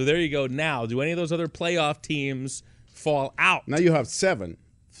 Right. So there you go. Now, do any of those other playoff teams fall out? Now you have 7.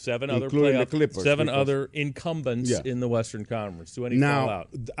 7 other including playoff, the Clippers, 7 other incumbents in the Western Conference. Do any fall out?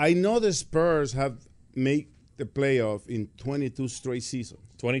 I know the Spurs have made the playoff in 22 straight seasons.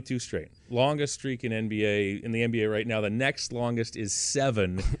 22 straight. Longest streak in the NBA right now. The next longest is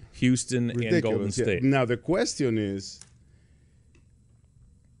 7, Houston and Golden State. Now the question is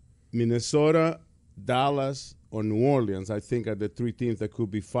Minnesota, Dallas, or New Orleans, I think, are the 3 teams that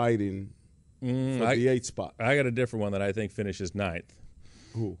could be fighting for the 8th spot. I got a different one that I think finishes 9th.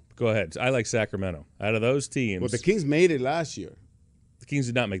 Who? Go ahead. I like Sacramento. Out of those teams. Well, the Kings made it last year. The Kings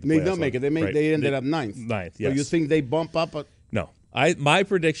did not make the playoffs. playoffs. They don't make it. They ended up 9th. 9th, yes. So you think they bump up? No. My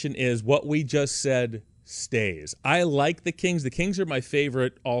prediction is what we just said stays. I like the Kings. The Kings are my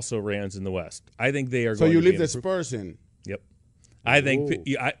favorite also-rans in the West. I think they are so going to you leave the Spurs in? Yep. I think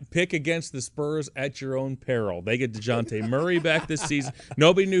pick against the Spurs at your own peril. They get DeJounte Murray back this season.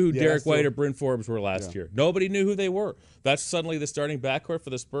 Nobody knew who Derek White or Bryn Forbes were last year. Nobody knew who they were. That's suddenly the starting backcourt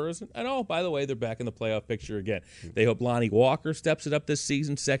for the Spurs. And oh, by the way, they're back in the playoff picture again. They hope Lonnie Walker steps it up this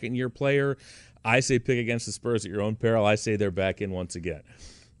season, second-year player. I say pick against the Spurs at your own peril. I say they're back in once again.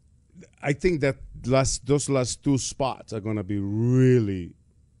 I think that those last 2 spots are going to be really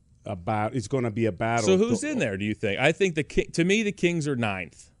it's going to be a battle. So who's in there, do you think? I think to me, the Kings are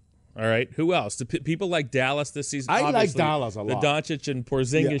 9th. All right. Who else? Do people like Dallas this season? I like Dallas a lot. The Doncic and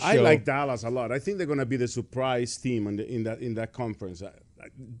Porzingis show. I like Dallas a lot. I think they're going to be the surprise team in that conference.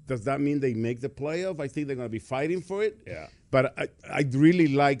 Does that mean they make the playoff? I think they're going to be fighting for it. Yeah. But I really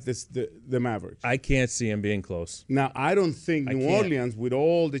like the Mavericks. I can't see them being close. Now, I don't think New Orleans, with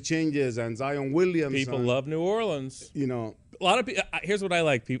all the changes and Zion Williams. People love New Orleans. A lot of people. Here's what I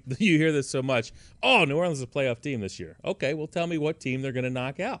like. People, you hear this so much. Oh, New Orleans is a playoff team this year. Okay, well, tell me what team they're going to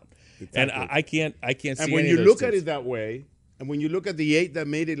knock out. Exactly. And I can't see. And when you look at it that way, and when you look at the 8 that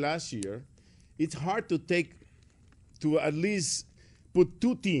made it last year, it's hard to at least put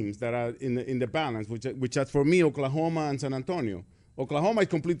two teams that are in the balance, which are for me Oklahoma and San Antonio. Oklahoma is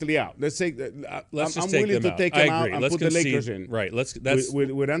completely out. Let's say I'm willing to take them out and put the Lakers in. Right.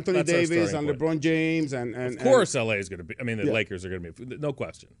 With Anthony Davis and LeBron James and of course LA is going to be. I mean, the Lakers are going to be, no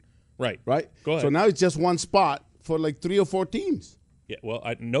question. Right. Go ahead. So now it's just one spot for like 3 or 4 teams. Yeah. Well,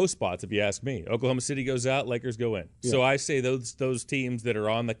 no spots if you ask me. Oklahoma City goes out, Lakers go in. Yeah. So I say those teams that are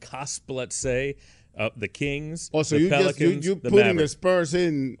on the cusp, let's say, the Kings, the Pelicans, you the putting Mavericks. the Spurs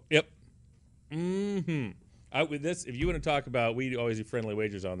in. Yep. Mm-hmm. With this, if you want to talk about, we always do friendly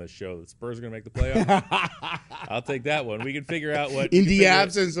wagers on this show. The Spurs are going to make the playoffs. I'll take that one. We can figure out what. In the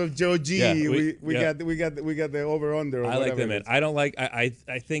absence of Joe G, we got the over under. I like them in. I don't like. I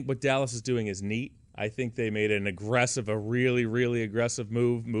think what Dallas is doing is neat. I think they made a really, really aggressive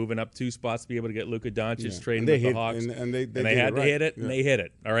move, moving up 2 spots to be able to get Luka Doncic trading with the Hawks. And they had to hit it, yeah. and they hit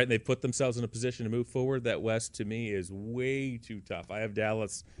it. All right, and they put themselves in a position to move forward. That West, to me, is way too tough. I have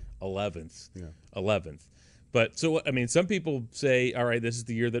Dallas 11th. Yeah. 11th. But some people say, all right, this is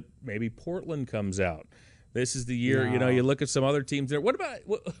the year that maybe Portland comes out. This is the year, you look at some other teams there. What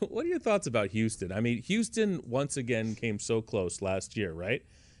are your thoughts about Houston? I mean, Houston once again came so close last year, right?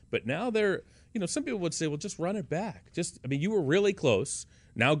 But now they're, some people would say, well, just run it back. You were really close.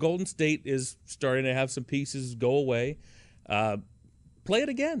 Now Golden State is starting to have some pieces go away. Play it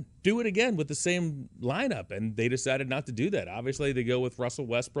again. Do it again with the same lineup. And they decided not to do that. Obviously, they go with Russell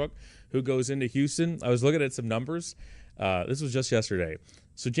Westbrook, who goes into Houston. I was looking at some numbers. This was just yesterday.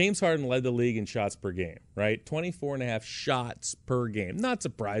 So James Harden led the league in shots per game, right? 24.5 shots per game. Not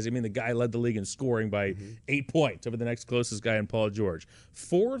surprising. I mean, the guy led the league in scoring by 8 points over the next closest guy in Paul George.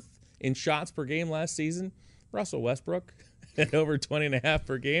 4th in shots per game last season, Russell Westbrook. At over 20.5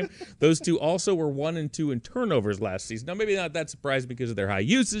 per game. Those two also were 1 and 2 in turnovers last season. Now, maybe not that surprising because of their high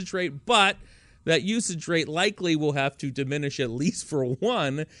usage rate, but that usage rate likely will have to diminish at least for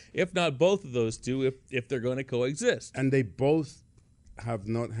one, if not both of those two, if they're going to coexist. And they both have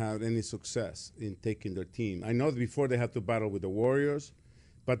not had any success in taking their team. I know before they had to battle with the Warriors,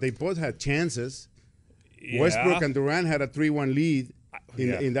 but they both had chances. Yeah. Westbrook and Durant had a 3-1 lead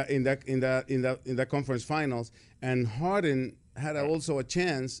in the conference finals, and Harden had also a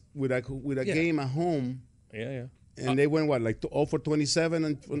chance with a game at home. Yeah. And they went 0 for 27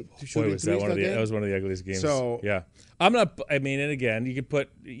 and shooting threes that was one of the ugliest games. So yeah, I'm not. I mean, and again, you can put.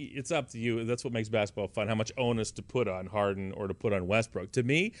 It's up to you. That's what makes basketball fun. How much onus to put on Harden or to put on Westbrook. To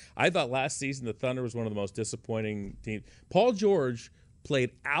me, I thought last season the Thunder was one of the most disappointing teams. Paul George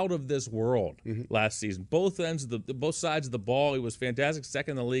played out of this world last season. Both sides of the ball. He was fantastic.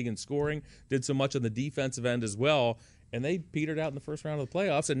 Second in the league in scoring. Did so much on the defensive end as well. And they petered out in the first round of the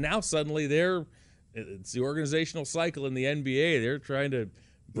playoffs. And now suddenly it's the organizational cycle in the NBA. They're trying to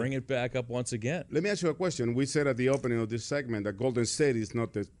bring it back up once again. Let me ask you a question. We said at the opening of this segment that Golden State is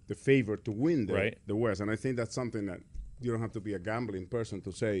not the favorite to win the West. And I think that's something that you don't have to be a gambling person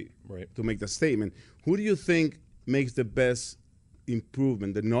to say, to make the statement. Who do you think makes the best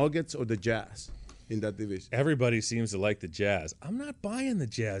improvement, the Nuggets or the Jazz in that division? Everybody seems to like the Jazz. I'm not buying the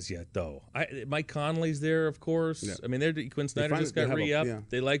Jazz yet, though. Mike Conley's there, of course. Yeah. I mean, Quinn Snyder just got re-upped. Yeah.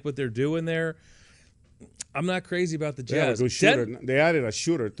 They like what they're doing there. I'm not crazy about the Jazz. They have a good shooter. They added a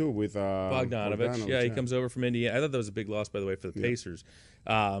shooter, too, with Bogdanovich. Yeah, he comes over from Indiana. I thought that was a big loss, by the way, for the Pacers.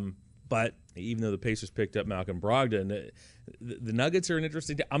 But even though the Pacers picked up Malcolm Brogdon, the Nuggets are an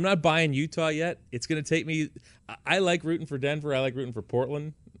interesting – I'm not buying Utah yet. It's going to take me – I like rooting for Denver. I like rooting for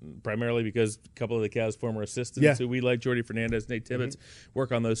Portland, primarily because a couple of the Cavs' former assistants who we like, Jordy Fernandez, Nate Tibbetts,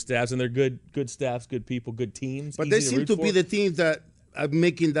 work on those staffs. And they're good staffs, good people, good teams. But they seem to be the teams that –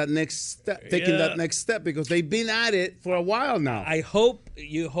 making that next step, taking that next step, because they've been at it for a while now.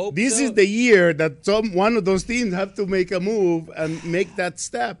 You hope this is the year that one of those teams have to make a move and make that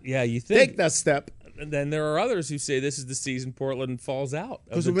step. Yeah, you think take that step. And then there are others who say this is the season Portland falls out.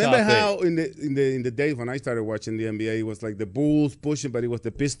 Because remember how in the days when I started watching the NBA, it was like the Bulls pushing, but it was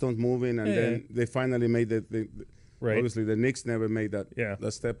the Pistons moving, and then they finally made the Right. Obviously, the Knicks never made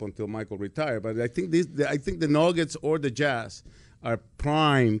that step until Michael retired. But I think the Nuggets or the Jazz are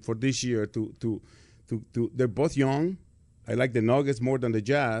primed for this year to they're both young. I like the Nuggets more than the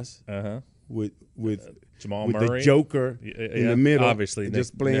Jazz. With Jamal with Murray, the Joker in the middle, obviously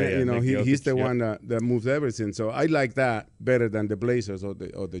just playing. He's the one that moves everything. So I like that better than the Blazers or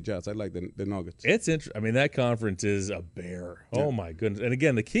the Jazz. I like the Nuggets. It's interesting. I mean, that conference is a bear. Yeah. Oh my goodness! And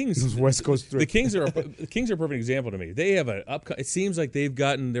again, the Kings, those West Coast. The Kings are a perfect example to me. They have it seems like they've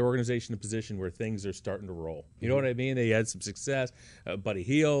gotten their organization in a position where things are starting to roll. You know what I mean? They had some success. Buddy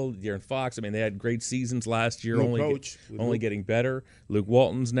Hield, De'Aaron Fox. I mean, they had great seasons last year. Only getting better. Luke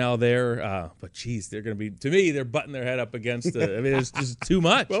Walton's now there. But geez, they're going to be to me, they're butting their head up against the. I mean, it's just too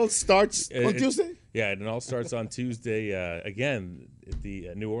much. Well, it starts on Tuesday. Yeah, and it all starts on Tuesday. Again, the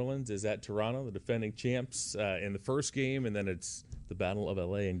New Orleans is at Toronto, the defending champs in the first game, and then it's the Battle of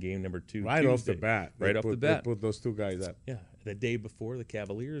LA in game number 2. Right Tuesday. off the bat. Right off the bat. They put those two guys up. Yeah. The day before the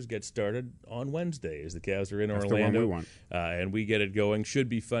Cavaliers get started on Wednesday as the Cavs are in That's the Orlando. one we want. And we get it going. Should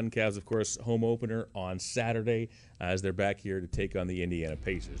be fun. Cavs, of course, home opener on Saturday as they're back here to take on the Indiana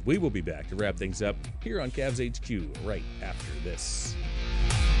Pacers. We will be back to wrap things up here on Cavs HQ right after this.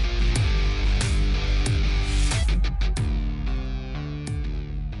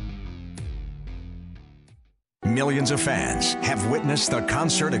 Millions of fans have witnessed the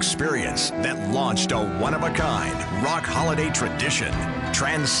concert experience that launched a one-of-a-kind rock holiday tradition,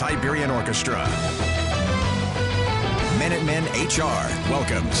 Trans-Siberian Orchestra. Minutemen HR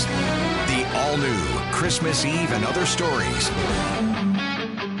welcomes the all-new Christmas Eve and Other Stories.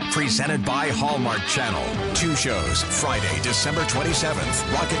 Presented by Hallmark Channel. 2 shows, Friday, December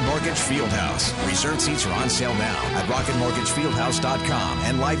 27th, Rocket Mortgage Fieldhouse. Reserved seats are on sale now at rocketmortgagefieldhouse.com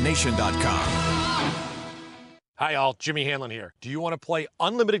and livenation.com. Hi, all. Jimmy Hanlon here. Do you want to play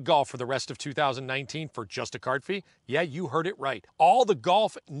unlimited golf for the rest of 2019 for just a card fee? Yeah, you heard it right. All the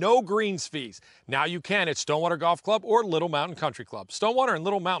golf, no greens fees. Now you can at Stonewater Golf Club or Little Mountain Country Club. Stonewater and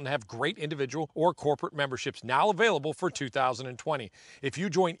Little Mountain have great individual or corporate memberships now available for 2020. If you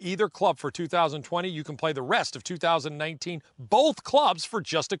join either club for 2020, you can play the rest of 2019, both clubs for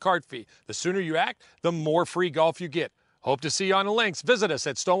just a card fee. The sooner you act, the more free golf you get. Hope to see you on the links. Visit us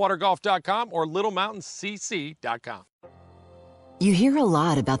at stonewatergolf.com or littlemountaincc.com. You hear a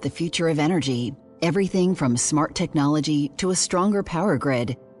lot about the future of energy, everything from smart technology to a stronger power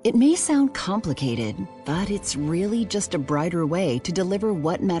grid. It may sound complicated, but it's really just a brighter way to deliver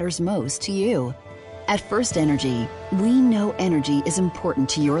what matters most to you. At First Energy, we know energy is important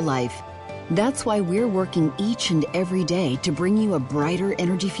to your life. That's why we're working each and every day to bring you a brighter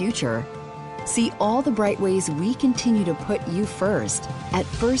energy future. See all the bright ways we continue to put you first at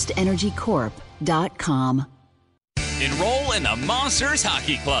firstenergycorp.com. Enroll in the Monsters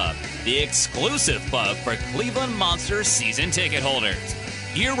Hockey Club, the exclusive club for Cleveland Monsters season ticket holders.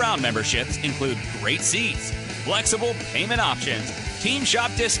 Year-round memberships include great seats, flexible payment options, team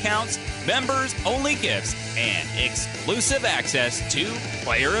shop discounts, members-only gifts, and exclusive access to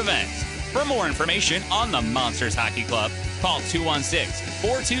player events. For more information on the Monsters Hockey Club, call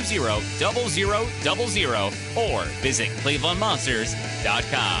 216-420-0000 or visit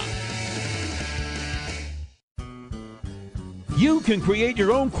clevelandmonsters.com. You can create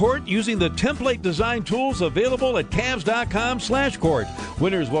your own court using the template design tools available at Cavs.com/court.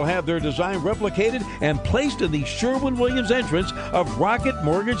 Winners will have their design replicated and placed in the Sherwin-Williams entrance of Rocket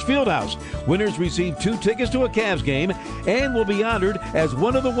Mortgage Fieldhouse. Winners receive 2 tickets to a Cavs game and will be honored as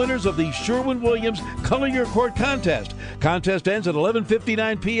one of the winners of the Sherwin-Williams Color Your Court contest. Contest ends at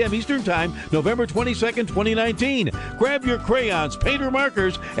 11:59 p.m. Eastern Time, November 22nd, 2019. Grab your crayons, paint, or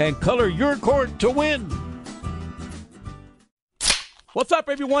markers and color your court to win. What's up,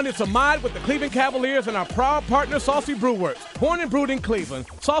 everyone? It's Ahmad with the Cleveland Cavaliers and our proud partner, Saucy Brewworks. Born and brewed in Cleveland,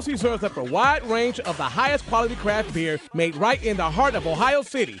 Saucy serves up a wide range of the highest quality craft beer made right in the heart of Ohio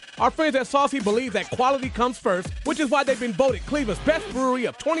City. Our friends at Saucy believe that quality comes first, which is why they've been voted Cleveland's best brewery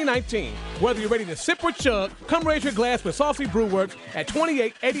of 2019. Whether you're ready to sip or chug, come raise your glass with Saucy Brewworks at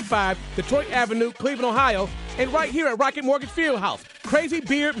 2885 Detroit Avenue, Cleveland, Ohio, and right here at Rocket Mortgage Fieldhouse. Crazy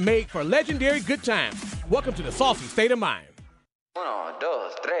beer made for legendary good times. Welcome to the Saucy State of Mind. 1, 2,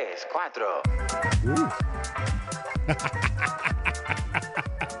 3, 4.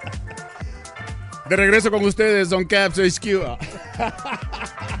 De regreso con ustedes on Cavs HQ.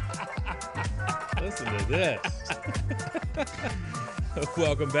 Listen to this.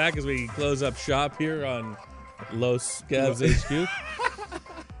 Welcome back as we close up shop here on Los Cavs HQ.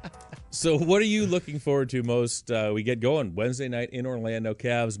 So what are you looking forward to most? We get going Wednesday night in Orlando,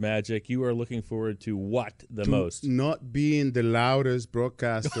 Cavs Magic. You are looking forward to what the most? Not being the loudest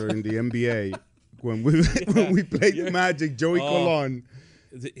broadcaster in the NBA when we played the Magic, Joey Colon.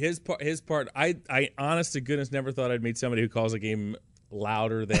 His part. I honest to goodness never thought I'd meet somebody who calls a game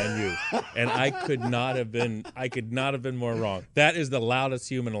louder than you, and I could not have been more wrong. That is the loudest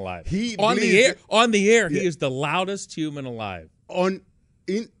human alive. On the air, he is the loudest human alive.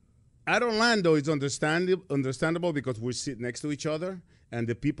 At Orlando, it's understandable because we sit next to each other, and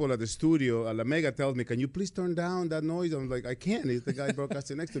the people at the studio, at La Mega, tells me, "Can you please turn down that noise?" I'm like, "I can't." It's the guy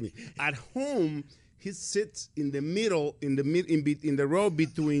broadcasting next to me. At home, he sits in the middle, in the row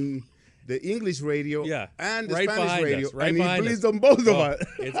between the English radio and the Spanish radio, and he plays on both of us.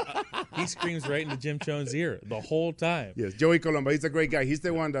 He screams right into Jim Chone's ear the whole time. Yes, Joey Colombo. He's a great guy. He's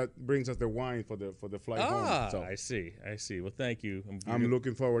the one that brings us the wine for the flight home. So I see. Well, thank you. I'm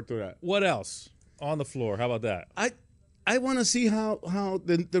looking forward to that. What else on the floor? How about that? I want to see how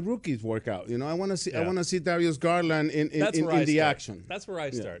the rookies work out. You know, I want to see Darius Garland in the action. That's where I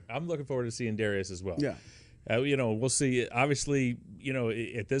start. I'm looking forward to seeing Darius as well. Yeah. We'll see. Obviously,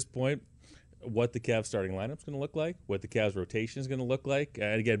 at this point, what the Cavs starting lineup's going to look like, what the Cavs rotation is going to look like.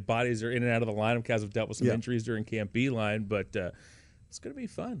 And again, bodies are in and out of the lineup. Cavs have dealt with some injuries during Camp B line, but it's going to be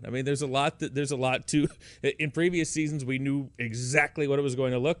fun. I mean, there's a lot to. In previous seasons, we knew exactly what it was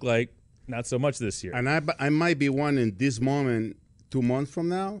going to look like. Not so much this year. And I might be one in this moment 2 months from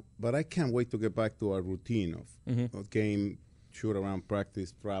now, but I can't wait to get back to our routine of game, shoot around,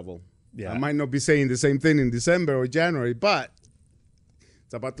 practice, travel. Yeah. I might not be saying the same thing in December or January, but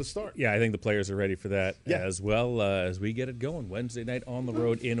it's about to start. Yeah, I think the players are ready for that as well as we get it going. Wednesday night on the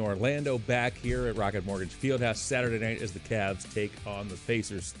road in Orlando, back here at Rocket Mortgage Fieldhouse. Saturday night as the Cavs take on the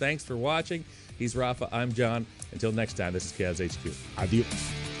Pacers. Thanks for watching. He's Rafa. I'm John. Until next time, this is Cavs HQ. Adios.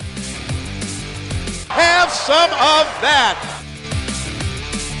 Have some of that.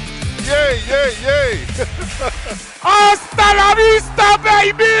 Yay, yay, yay. Hasta la vista,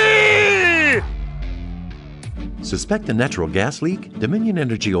 baby! Suspect a natural gas leak? Dominion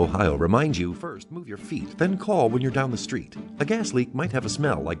Energy Ohio reminds you first move your feet, then call when you're down the street. A gas leak might have a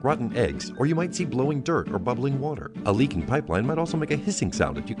smell like rotten eggs, or you might see blowing dirt or bubbling water. A leaking pipeline might also make a hissing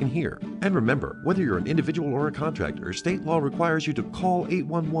sound that you can hear. And remember, whether you're an individual or a contractor, state law requires you to call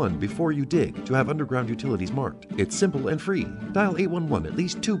 811 before you dig to have underground utilities marked. It's simple and free. Dial 811 at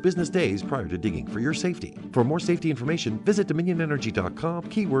least 2 business days prior to digging for your safety. For more safety information, visit dominionenergy.com,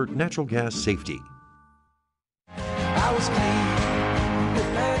 keyword natural gas safety.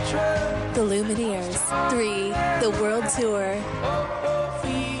 The Lumineers 3, the World Tour.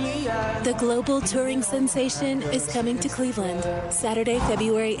 The global touring sensation is coming to Cleveland, Saturday,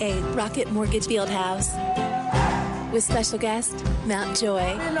 February 8th, Rocket Mortgage Fieldhouse. With special guest, Mount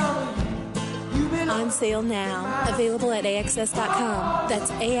Joy. On sale now. Available at AXS.com.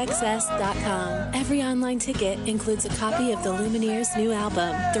 That's AXS.com. Every online ticket includes a copy of the Lumineers' new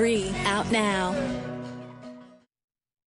album, 3, out now.